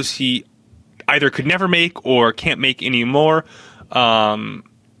throws he either could never make or can't make anymore, and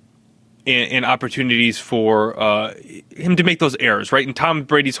opportunities for him to make those errors, right? And Tom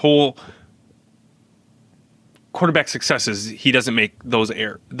Brady's whole quarterback successes, he doesn't make those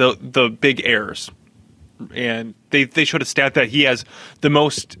the big errors. And they showed a stat that he has the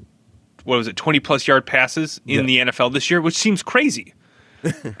most, 20-plus yard passes in the NFL this year, which seems crazy.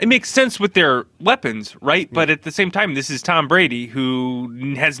 It makes sense with their weapons, right? Yeah. But at the same time, this is Tom Brady,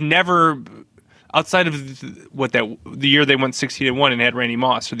 who has never, outside of the year they went 16-1 and had Randy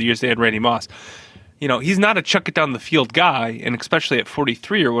Moss, or the years they had Randy Moss, he's not a chuck it down the field guy, and especially at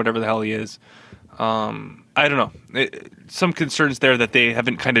 43 or whatever the hell he is. I don't know. Some concerns there that they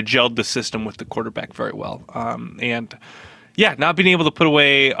haven't kind of gelled the system with the quarterback very well. And yeah, not being able to put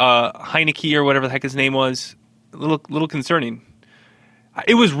away Heineke or whatever the heck his name was, a little concerning.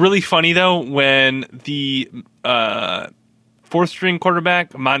 It was really funny, though, when the fourth-string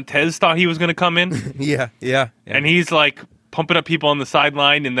quarterback, Montez, thought he was going to come in. Yeah. And he's like pumping up people on the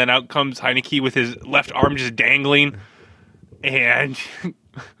sideline, and then out comes Heineke with his left arm just dangling. And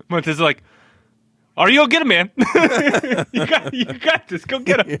Montez is like, you go get him, man. you got this. Go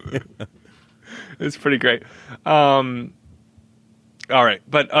get him. It's pretty great. All right,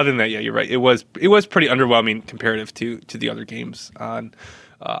 but other than that, yeah, you're right. It was pretty underwhelming comparative to the other games on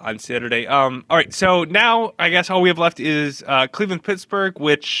Saturday. All right, so now I guess all we have left is Cleveland-Pittsburgh,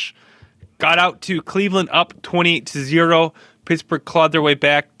 which got out to Cleveland up 28-0. Pittsburgh clawed their way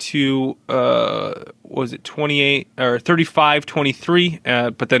back to 28 or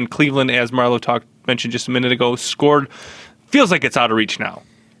 35-23, but then Cleveland, as Marlo mentioned just a minute ago, scored. Feels like it's out of reach now.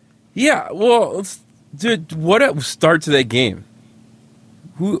 Yeah, well, dude, what a start to that game.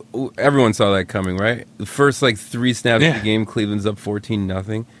 Everyone saw that coming, right? The first 3 snaps of the game, Cleveland's up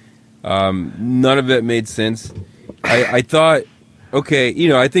 14-0. None of it made sense. I thought,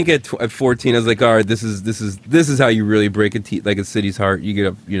 okay, I think at 14, I was like, all right, this is how you really break a city's heart. You get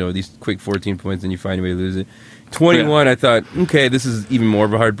up, these quick 14 points, and you find a way to lose it. 21, I thought, okay, this is even more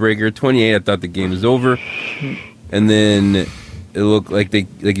of a heartbreaker. 28, I thought the game was over, and then it looked like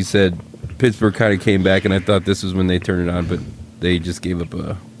like you said, Pittsburgh kind of came back, and I thought this was when they turned it on, but they just gave up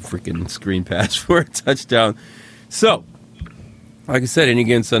a freaking screen pass for a touchdown. So, like I said, any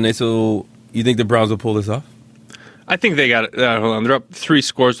game Sunday. So, you think the Browns will pull this off? I think they got it. Hold on, they're up 3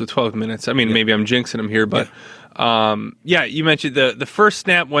 scores with 12 minutes. I mean, maybe I'm jinxing them here, but you mentioned the first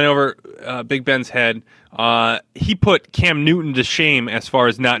snap went over Big Ben's head. He put Cam Newton to shame as far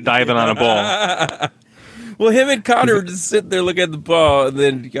as not diving on a ball. Well, him and Connor were just sitting there looking at the ball, and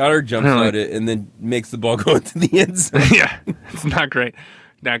then Connor jumps at it and then makes the ball go into the end zone. Yeah, it's not great.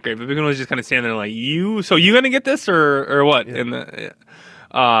 Not great. But Big Ben was just kind of standing there like, you going to get this or what? Yeah. And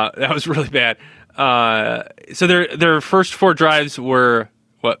that was really bad. So their first 4 drives were,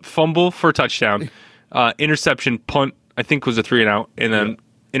 fumble for a touchdown, interception, punt, I think was a 3-and-out, and then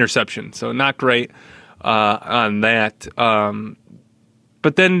interception. So not great on that.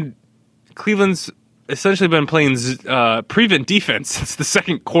 But then Cleveland's essentially been playing prevent defense since the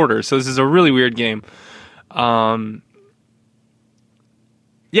second quarter, so this is a really weird game. I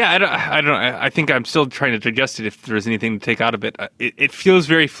don't know. I think I'm still trying to digest it if there's anything to take out of it. It feels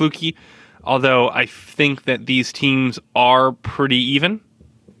very fluky, although I think that these teams are pretty even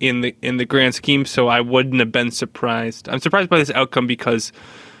in the grand scheme, so I wouldn't have been surprised. I'm surprised by this outcome because,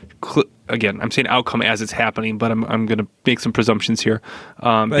 again, I'm saying outcome as it's happening, but I'm going to make some presumptions here.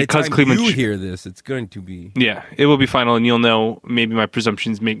 Because Cleveland, you hear this, it's going to be it will be final, and you'll know. Maybe my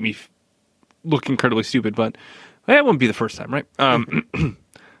presumptions make me look incredibly stupid, but Well, that wouldn't be the first time, right?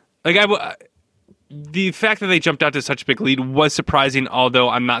 The fact that they jumped out to such a big lead was surprising, although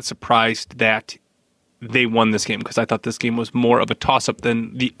I'm not surprised that they won this game because I thought this game was more of a toss-up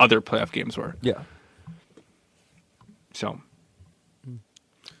than the other playoff games were. Yeah. So.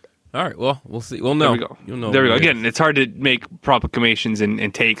 All right. Well, we'll see. We'll know. There we go. You'll know. There we go. Again, it's hard to make proclamations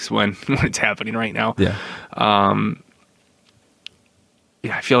and takes when it's happening right now. Yeah.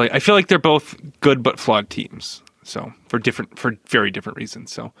 Yeah, I feel like they're both good but flawed teams. So for very different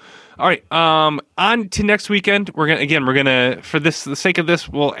reasons. So, all right. On to next weekend. We're gonna for the sake of this,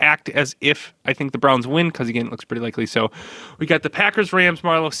 we'll act as if I think the Browns win because again, it looks pretty likely. So, we got the Packers, Rams,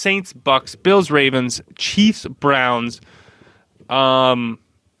 Marlo, Saints, Bucks, Bills, Ravens, Chiefs, Browns. How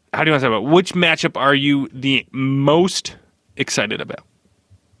do you want to talk about which matchup are you the most excited about?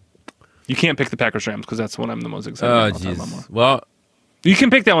 You can't pick the Packers Rams because that's the one I'm the most excited about. Oh, jeez. Well, you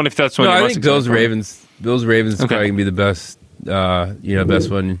can pick that one if that's one. No, you're I most think excited Bills for. Ravens. Bills Ravens is Okay. probably gonna be the best. Best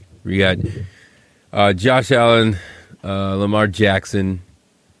one. We got Josh Allen, Lamar Jackson.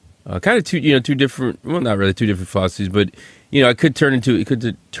 Kind of two different. Well, not really two different philosophies, but it could turn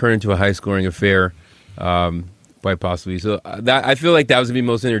into a high scoring affair. Quite possibly. So that I feel like that was gonna be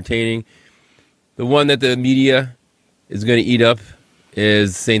most entertaining. The one that the media is gonna eat up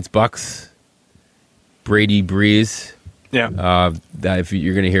is Saints Bucks. Brady Breeze. Yeah. That if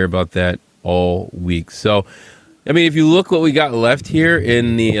you're gonna hear about that all week. So, I mean, if you look what we got left here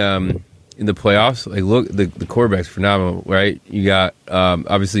in the playoffs, like look the quarterback's phenomenal, right? You got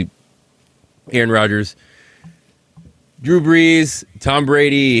obviously Aaron Rodgers, Drew Brees, Tom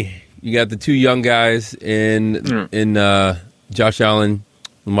Brady. You got the two young guys in Josh Allen,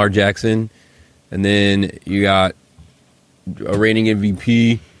 Lamar Jackson, and then you got a reigning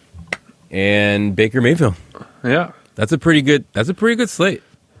MVP and Baker Mayfield. Yeah. That's a pretty good slate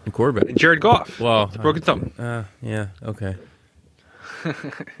in quarterback. Jared Goff. Well, It's a broken thumb. yeah, okay.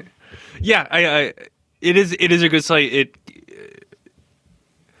 Yeah, it is a good slate.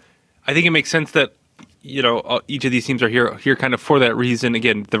 I think it makes sense that each of these teams are here kind of for that reason.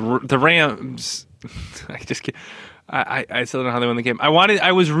 Again, the Rams. I just can't. I still don't know how they won the game.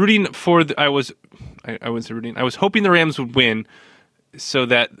 I was rooting for. I was hoping the Rams would win, so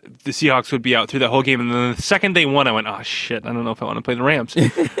that the Seahawks would be out through that whole game. And then the second they won, I went, oh shit, I don't know if I want to play the Rams.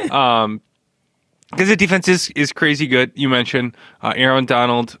 Because the defense is crazy good. You mentioned Aaron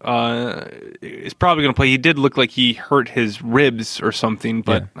Donald is probably going to play. He did look like he hurt his ribs or something,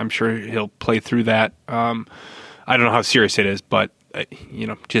 but I'm sure he'll play through that. I don't know how serious it is, but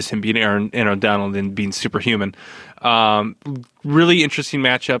just him being Aaron Donald and being superhuman. Really interesting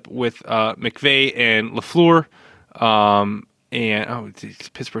matchup with McVay and LaFleur. And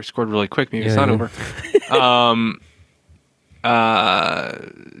Pittsburgh scored really quick. Maybe it's not over.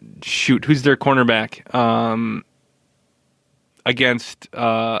 Shoot, who's their cornerback? Against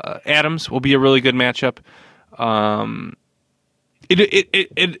Adams will be a really good matchup.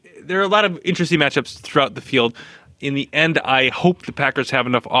 There are a lot of interesting matchups throughout the field. In the end, I hope the Packers have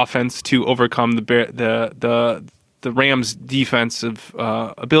enough offense to overcome the Rams' defensive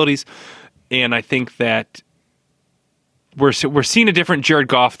abilities, and I think that we're seeing a different Jared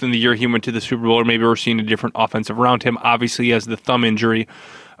Goff than the year he went to the Super Bowl, or maybe we're seeing a different offensive around him. Obviously, he has the thumb injury,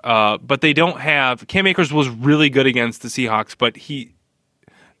 but they don't have. Cam Akers was really good against the Seahawks, but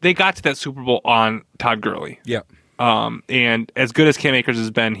they got to that Super Bowl on Todd Gurley. Yeah. And as good as Cam Akers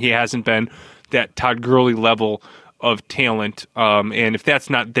has been, he hasn't been that Todd Gurley level of talent. And if that's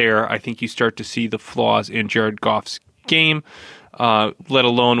not there, I think you start to see the flaws in Jared Goff's game, let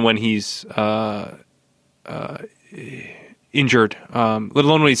alone when he's injured, let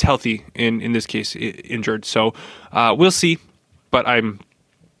alone when he's healthy, in this case, injured. So we'll see, but I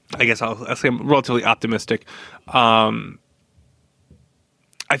guess I'll say I'm relatively optimistic.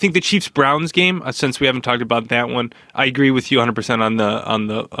 I think the Chiefs-Browns game, since we haven't talked about that one, I agree with you 100% on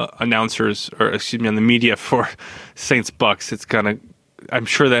the announcers, or excuse me, on the media for Saints-Bucks. It's kind of, I'm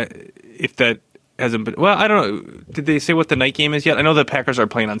sure that if that hasn't been, well, I don't know. Did they say what the night game is yet? I know the Packers are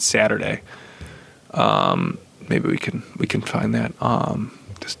playing on Saturday. Maybe we can find that.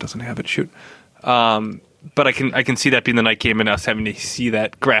 This doesn't have it. Shoot. But I can see that being the night game and us having to see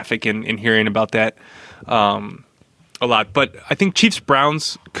that graphic and hearing about that a lot. But I think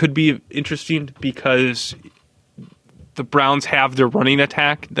Chiefs-Browns could be interesting because the Browns have their running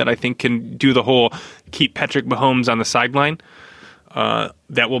attack that I think can do the whole keep Patrick Mahomes on the sideline.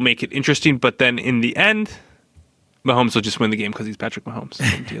 That will make it interesting. But then in the end, Mahomes will just win the game because he's Patrick Mahomes.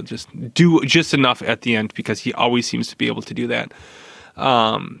 And he'll just do just enough at the end because he always seems to be able to do that.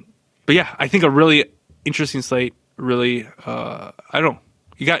 But yeah, I think a really interesting slate. Really, I don't know.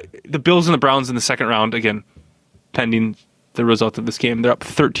 You got the Bills and the Browns in the second round again. pending the result of this game. They're up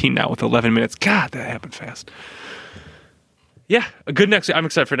 13 now with 11 minutes. God, that happened fast. Yeah, a good next. I'm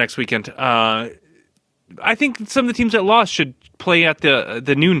excited for next weekend. I think some of the teams that lost should play at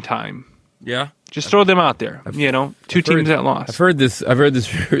the noon time. Yeah. Just throw them out there. Two teams that lost. I've heard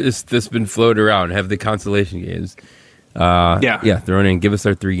this been floated around. Have the consolation games. Throw it in. Give us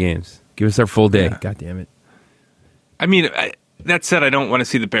our 3 games. Give us our full day. Yeah. God damn it. I mean, that said, I don't want to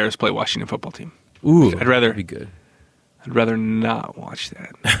see the Bears play Washington football team. Ooh, I'd rather be good. I'd rather not watch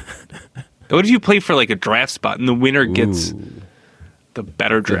that. What if you play for like a draft spot and the winner gets the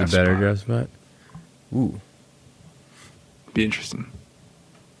better draft spot? Draft spot. Ooh, be interesting.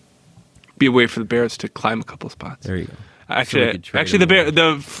 Be a way for the Bears to climb a couple spots. There you go. Actually,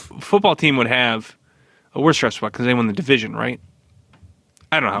 the football team would have a worse draft spot because they won the division, right?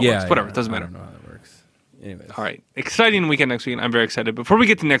 I don't know how it works. Whatever, it doesn't matter. I don't know how that works. Anyways. All right. Exciting weekend next weekend. I'm very excited. Before we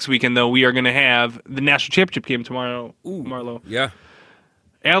get to next weekend, though, we are going to have the national championship game tomorrow. Ooh, Marlo. Yeah.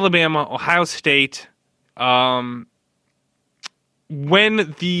 Alabama, Ohio State. When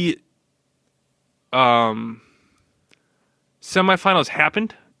the semifinals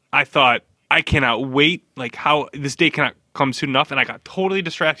happened, I thought, I cannot wait. Like, how this day cannot come soon enough. And I got totally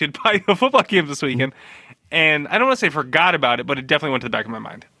distracted by the football games this weekend. And I don't want to say forgot about it, but it definitely went to the back of my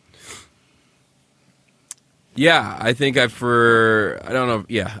mind. Yeah, I think I don't know.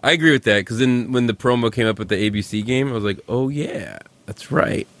 Yeah, I agree with that because then when the promo came up with the ABC game, I was like, oh yeah, that's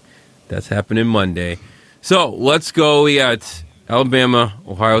right. That's happening Monday. So let's go. We got Alabama,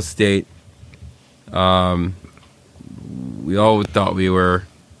 Ohio State. We all thought we were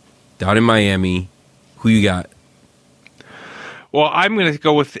down in Miami. Who you got? Well, I'm going to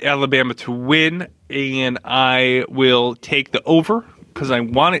go with Alabama to win, and I will take the over. Because I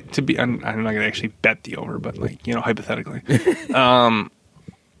want it to be, I'm not going to actually bet the over, but hypothetically, I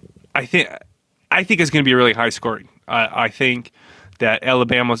think it's going to be really high scoring. I think that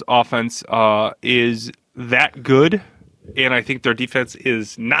Alabama's offense is that good, and I think their defense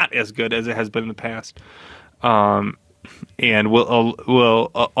is not as good as it has been in the past. And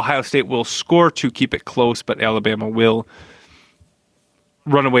Ohio State will score to keep it close, but Alabama will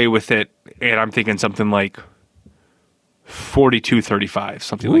run away with it. And I'm thinking something like 42-35,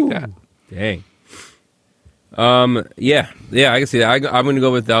 something like that. Dang. Yeah, I can see that. I'm going to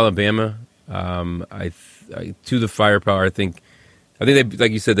go with Alabama. To the firepower, I think they,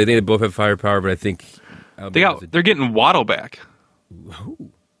 like you said, they both have firepower, but I think they're getting Waddle back.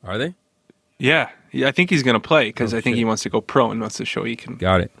 Ooh, are they? Yeah, I think he's going to play because I think he wants to go pro and wants to show he can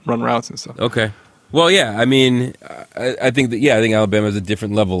run routes and stuff. Okay. Well, yeah, I mean, I think Alabama has a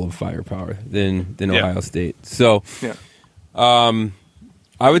different level of firepower than Ohio State. So, yeah. I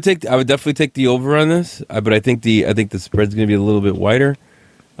would definitely take the over on this, but I think the spread's going to be a little bit wider.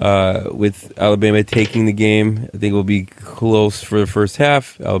 With Alabama taking the game, I think it will be close for the first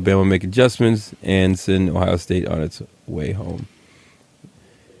half. Alabama will make adjustments and send Ohio State on its way home,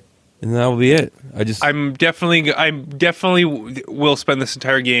 and that will be it. I'm definitely will spend this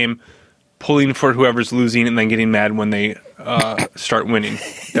entire game pulling for whoever's losing and then getting mad when they start winning.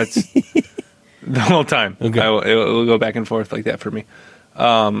 That's the whole time. Okay. It will go back and forth like that for me.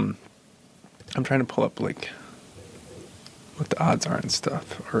 I'm trying to pull up like what the odds are and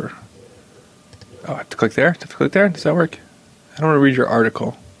stuff. I have to click there? Does that work? I don't want to read your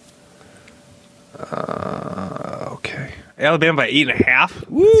article. Okay. Alabama by 8.5. That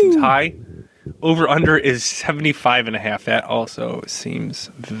seems high. Over under is 75.5. That also seems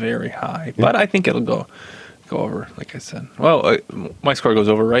very high. But I think it'll go over, like I said. Well, my score goes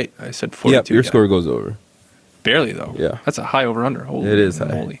over, right? I said 42. Yeah, your score goes over. Barely, though. Yeah. That's a high over-under. It is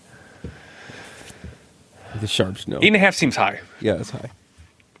high. Holy. The Sharps know. 8.5 seems high. Yeah, it's high.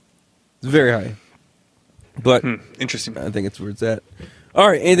 It's very high. But interesting. I think it's where it's at. All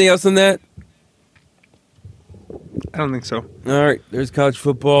right, anything else on that? I don't think so. All right, there's college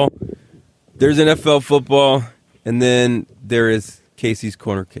football. There's NFL football. And then there is Casey's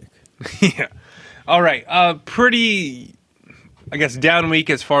corner kick. Yeah. All right. Pretty, I guess, down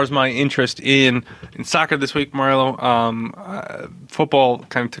week as far as my interest in soccer this week, Marlo. Football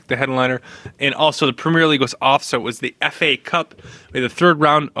kind of took the headliner. And also the Premier League was off, so it was the FA Cup. We had the third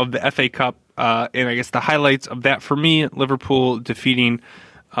round of the FA Cup. And I guess the highlights of that for me, Liverpool defeating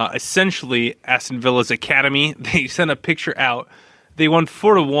essentially Aston Villa's academy. They sent a picture out. They won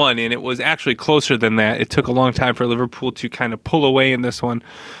 4-1, and it was actually closer than that. It took a long time for Liverpool to kind of pull away in this one.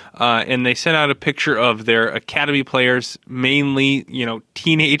 and they sent out a picture of their academy players, mainly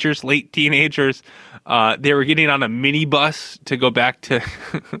teenagers, late teenagers. They were getting on a minibus to go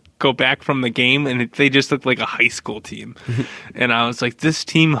back from the game, and they just looked like a high school team. And I was like, this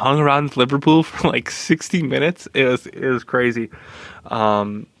team hung around Liverpool for like 60 minutes. It was crazy.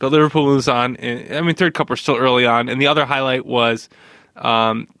 But Liverpool moves on. Third cup were still early on, and the other highlight was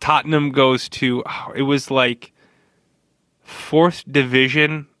Tottenham goes to it was like fourth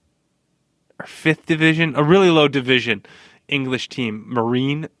division or fifth division, a really low division English team,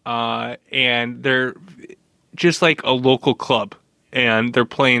 Marine, and they're just like a local club, and they're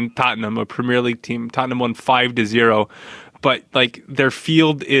playing Tottenham, a Premier League team. Tottenham won 5-0, but like their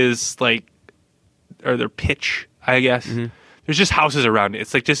field is like, or their pitch, I guess. Mm-hmm. There's just houses around it.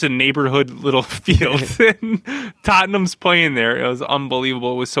 It's like just a neighborhood little field. And Tottenham's playing there. It was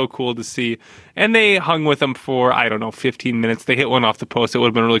unbelievable. It was so cool to see. And they hung with them for, 15 minutes. They hit one off the post. It would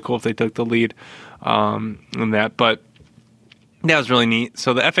have been really cool if they took the lead in that. But that was really neat.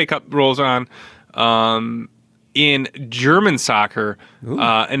 So the FA Cup rolls on. In German soccer,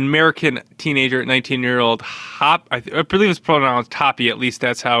 an American teenager, 19-year-old I believe it's pronounced Hoppy. At least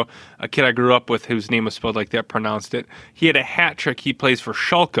that's how a kid I grew up with, whose name was spelled like that, pronounced it. He had a hat trick. He plays for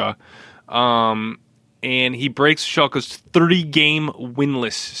Schalke, and he breaks Schalke's 30-game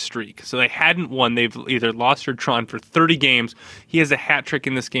winless streak. So they hadn't won. They've either lost or drawn for 30 games. He has a hat trick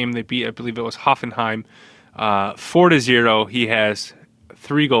in this game. They beat, I believe it was Hoffenheim, 4-0. He has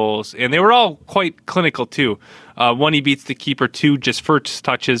 3 goals, and they were all quite clinical too. One, he beats the keeper. 2, just first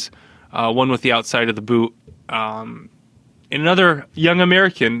touches. 1 with the outside of the boot. And another young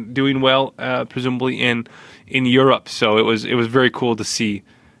American doing well, presumably in Europe. So it was very cool to see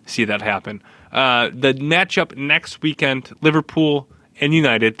that happen. The matchup next weekend, Liverpool and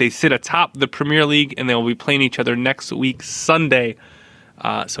United, they sit atop the Premier League, and they will be playing each other next week, Sunday.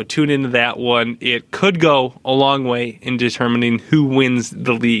 So tune into that one. It could go a long way in determining who wins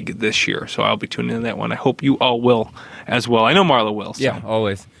the league this year. So I'll be tuning into that one. I hope you all will as well. I know Marla will. So. Yeah,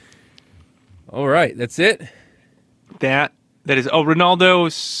 always. All right, that's it. That is. Oh,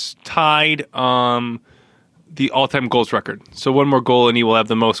 Ronaldo's tied the all-time goals record. So one more goal, and he will have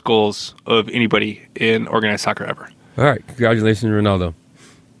the most goals of anybody in organized soccer ever. All right, congratulations, Ronaldo.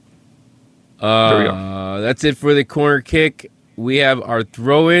 There we go. That's it for the corner kick. We have our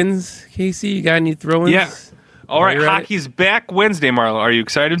throw-ins. Casey, you got any throw-ins? Yeah. All right, hockey's back Wednesday, Marlo. Are you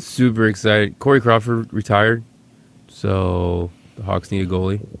excited? Super excited. Corey Crawford retired, so the Hawks need a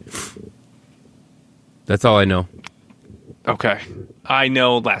goalie. That's all I know. Okay. I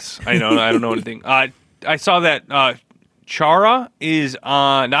know less. I don't know anything. I saw that Chara is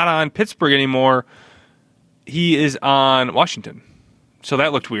not on Pittsburgh anymore. He is on Washington. So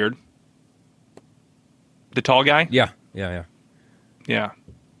that looked weird. The tall guy? Yeah. Yeah.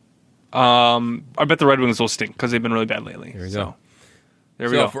 I bet the Red Wings will stink because they've been really bad lately. There we go. There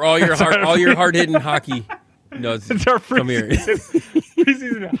we go. For all your hard-hitting hockey notes, it's our come here.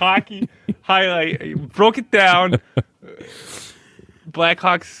 preseason hockey highlight. You broke it down.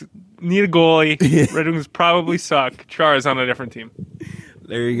 Blackhawks need a goalie. Red Wings probably suck. Chara's on a different team.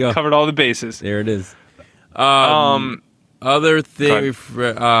 There you go. Covered all the bases. There it is. Other thing,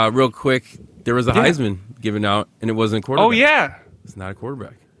 real quick, there was a Heisman given out, and it wasn't a quarterback. Oh, yeah. It's not a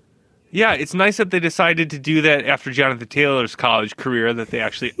quarterback. Yeah, it's nice that they decided to do that after Jonathan Taylor's college career, that they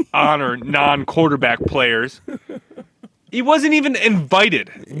actually honor non-quarterback players. He wasn't even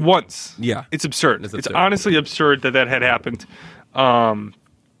invited once. Yeah. It's absurd. It's honestly absurd that had happened. Yeah,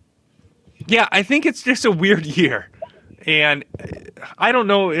 I think it's just a weird year. And I don't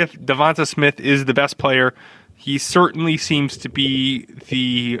know if Devonta Smith is the best player. He certainly seems to be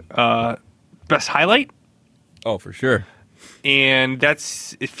the best highlight. Oh, for sure. And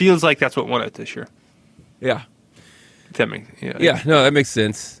it feels like that's what won it this year. Yeah. No, that makes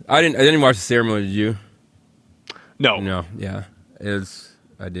sense. I didn't watch the ceremony, did you? No. Yeah.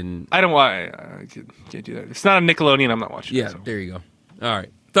 I didn't. I don't want. I can't do that. It's not a Nickelodeon. I'm not watching. Yeah, there you go. All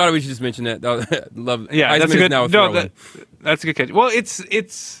right. Thought we should just mention that. Love. Yeah, that's a good. That's a good catch. Well,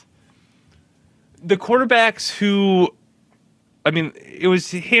 it's the quarterbacks who. I mean, it was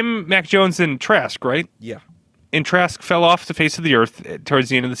him, Mac Jones, and Trask, right? Yeah. And Trask fell off the face of the earth towards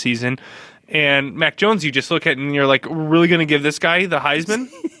the end of the season. And Mac Jones, you just look at and you're like, we're really going to give this guy the Heisman?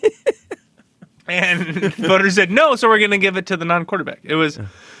 And voters said no, so we're going to give it to the non-quarterback. It was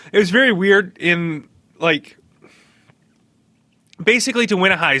very weird in, like, basically to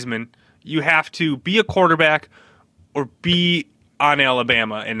win a Heisman, you have to be a quarterback or be on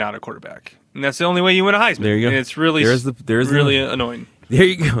Alabama and not a quarterback. And that's the only way you win a Heisman. There you go. And it's really, really annoying. There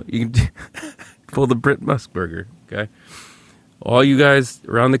you go. You can pull the Brent Musburger, okay? all you guys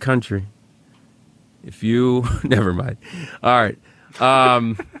around the country, if you never mind. All right.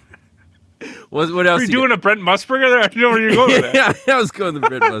 What else? Are you doing a Brent Musburger there? I don't know where you're going with that. Yeah, I was going the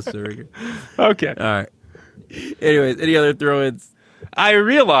Brent Musburger. Okay. All right. Anyways, any other throw-ins? I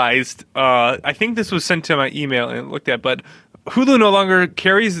realized, I think this was sent to my email and looked at, but Hulu no longer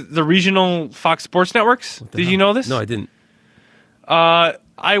carries the regional Fox Sports networks. Did you know this? No, I didn't.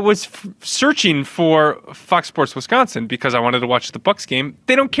 I was searching for Fox Sports Wisconsin because I wanted to watch the Bucks game.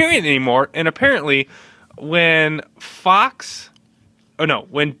 They don't carry it anymore, and apparently, when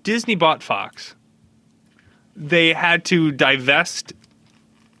Disney bought Fox, they had to divest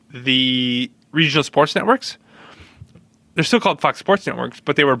the regional sports networks. They're still called Fox Sports Networks,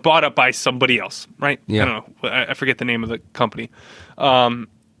 but they were bought up by somebody else, right? Yeah. I don't know. I forget the name of the company. And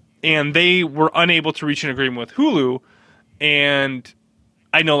they were unable to reach an agreement with Hulu, and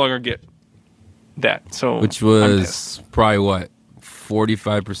I no longer get that. So Which was probably what,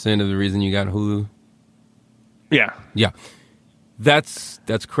 45% of the reason you got Hulu? Yeah. Yeah. That's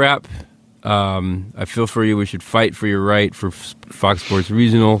crap. I feel for you. We should fight for your right for Fox Sports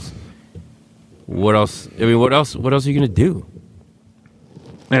Regionals. What else? I mean, what else are you going to do?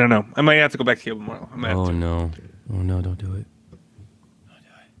 I don't know. I might have to go back to cable tomorrow. No. Don't do it.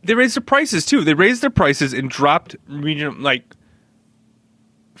 They raised their prices, too. They raised their prices and dropped regional, like,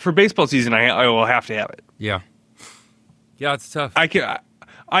 for baseball season, I will have to have it. Yeah. Yeah, it's tough.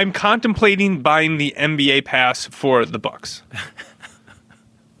 I'm contemplating buying the NBA pass for the Bucks.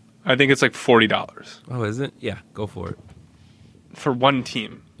 I think it's like $40 Oh, is it? Yeah, go for it. for one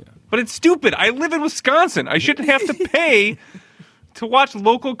team. Yeah. But it's stupid. I live in Wisconsin. I shouldn't have to pay to watch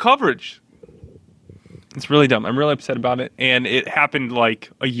local coverage. It's really dumb. I'm really upset about it. And it happened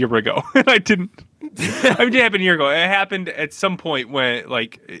like a year ago. And I didn't. I mean, it happened a year ago. It happened at some point when,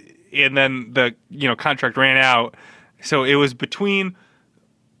 like, and then the contract ran out. So it was between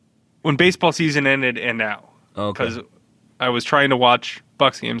when baseball season ended and now. Okay. Because I was trying to watch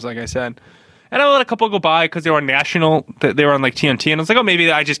Bucks games, like I said. And I let a couple go by because they were on national. They were on like TNT, and I was like, oh,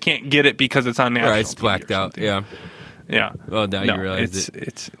 maybe I just can't get it because it's on national. Right, it's blacked out. Yeah. Yeah. Well, now you realize it.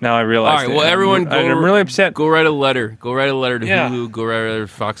 It's now I realize. All right. Well, everyone, I'm really upset. Go write a letter. Go write a letter to Hulu. Go write a letter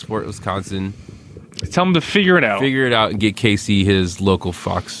to Fox Sports Wisconsin. Tell them to figure it out. Figure it out and get Casey his local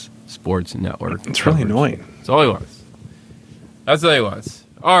Fox Sports network. It's really annoying. That's all he wants. That's all he wants.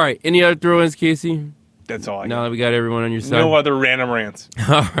 All right. Any other throw-ins, Casey? That's all I got. Now that we got everyone on your side. No other random rants.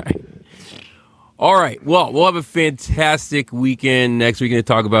 All right. Well, we'll have a fantastic weekend next weekend to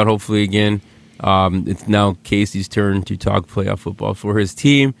talk about, hopefully, again. It's now Casey's turn to talk playoff football for his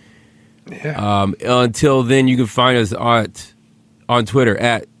team. Yeah. Until then, you can find us on Twitter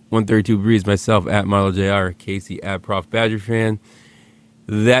at 132breeze, myself at Model JR, Casey at Prof Badger Fan.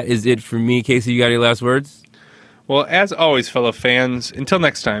 That is it for me. Casey, you got any last words? Well, as always, fellow fans, until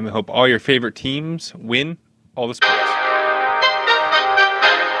next time, I hope all your favorite teams win all the sports.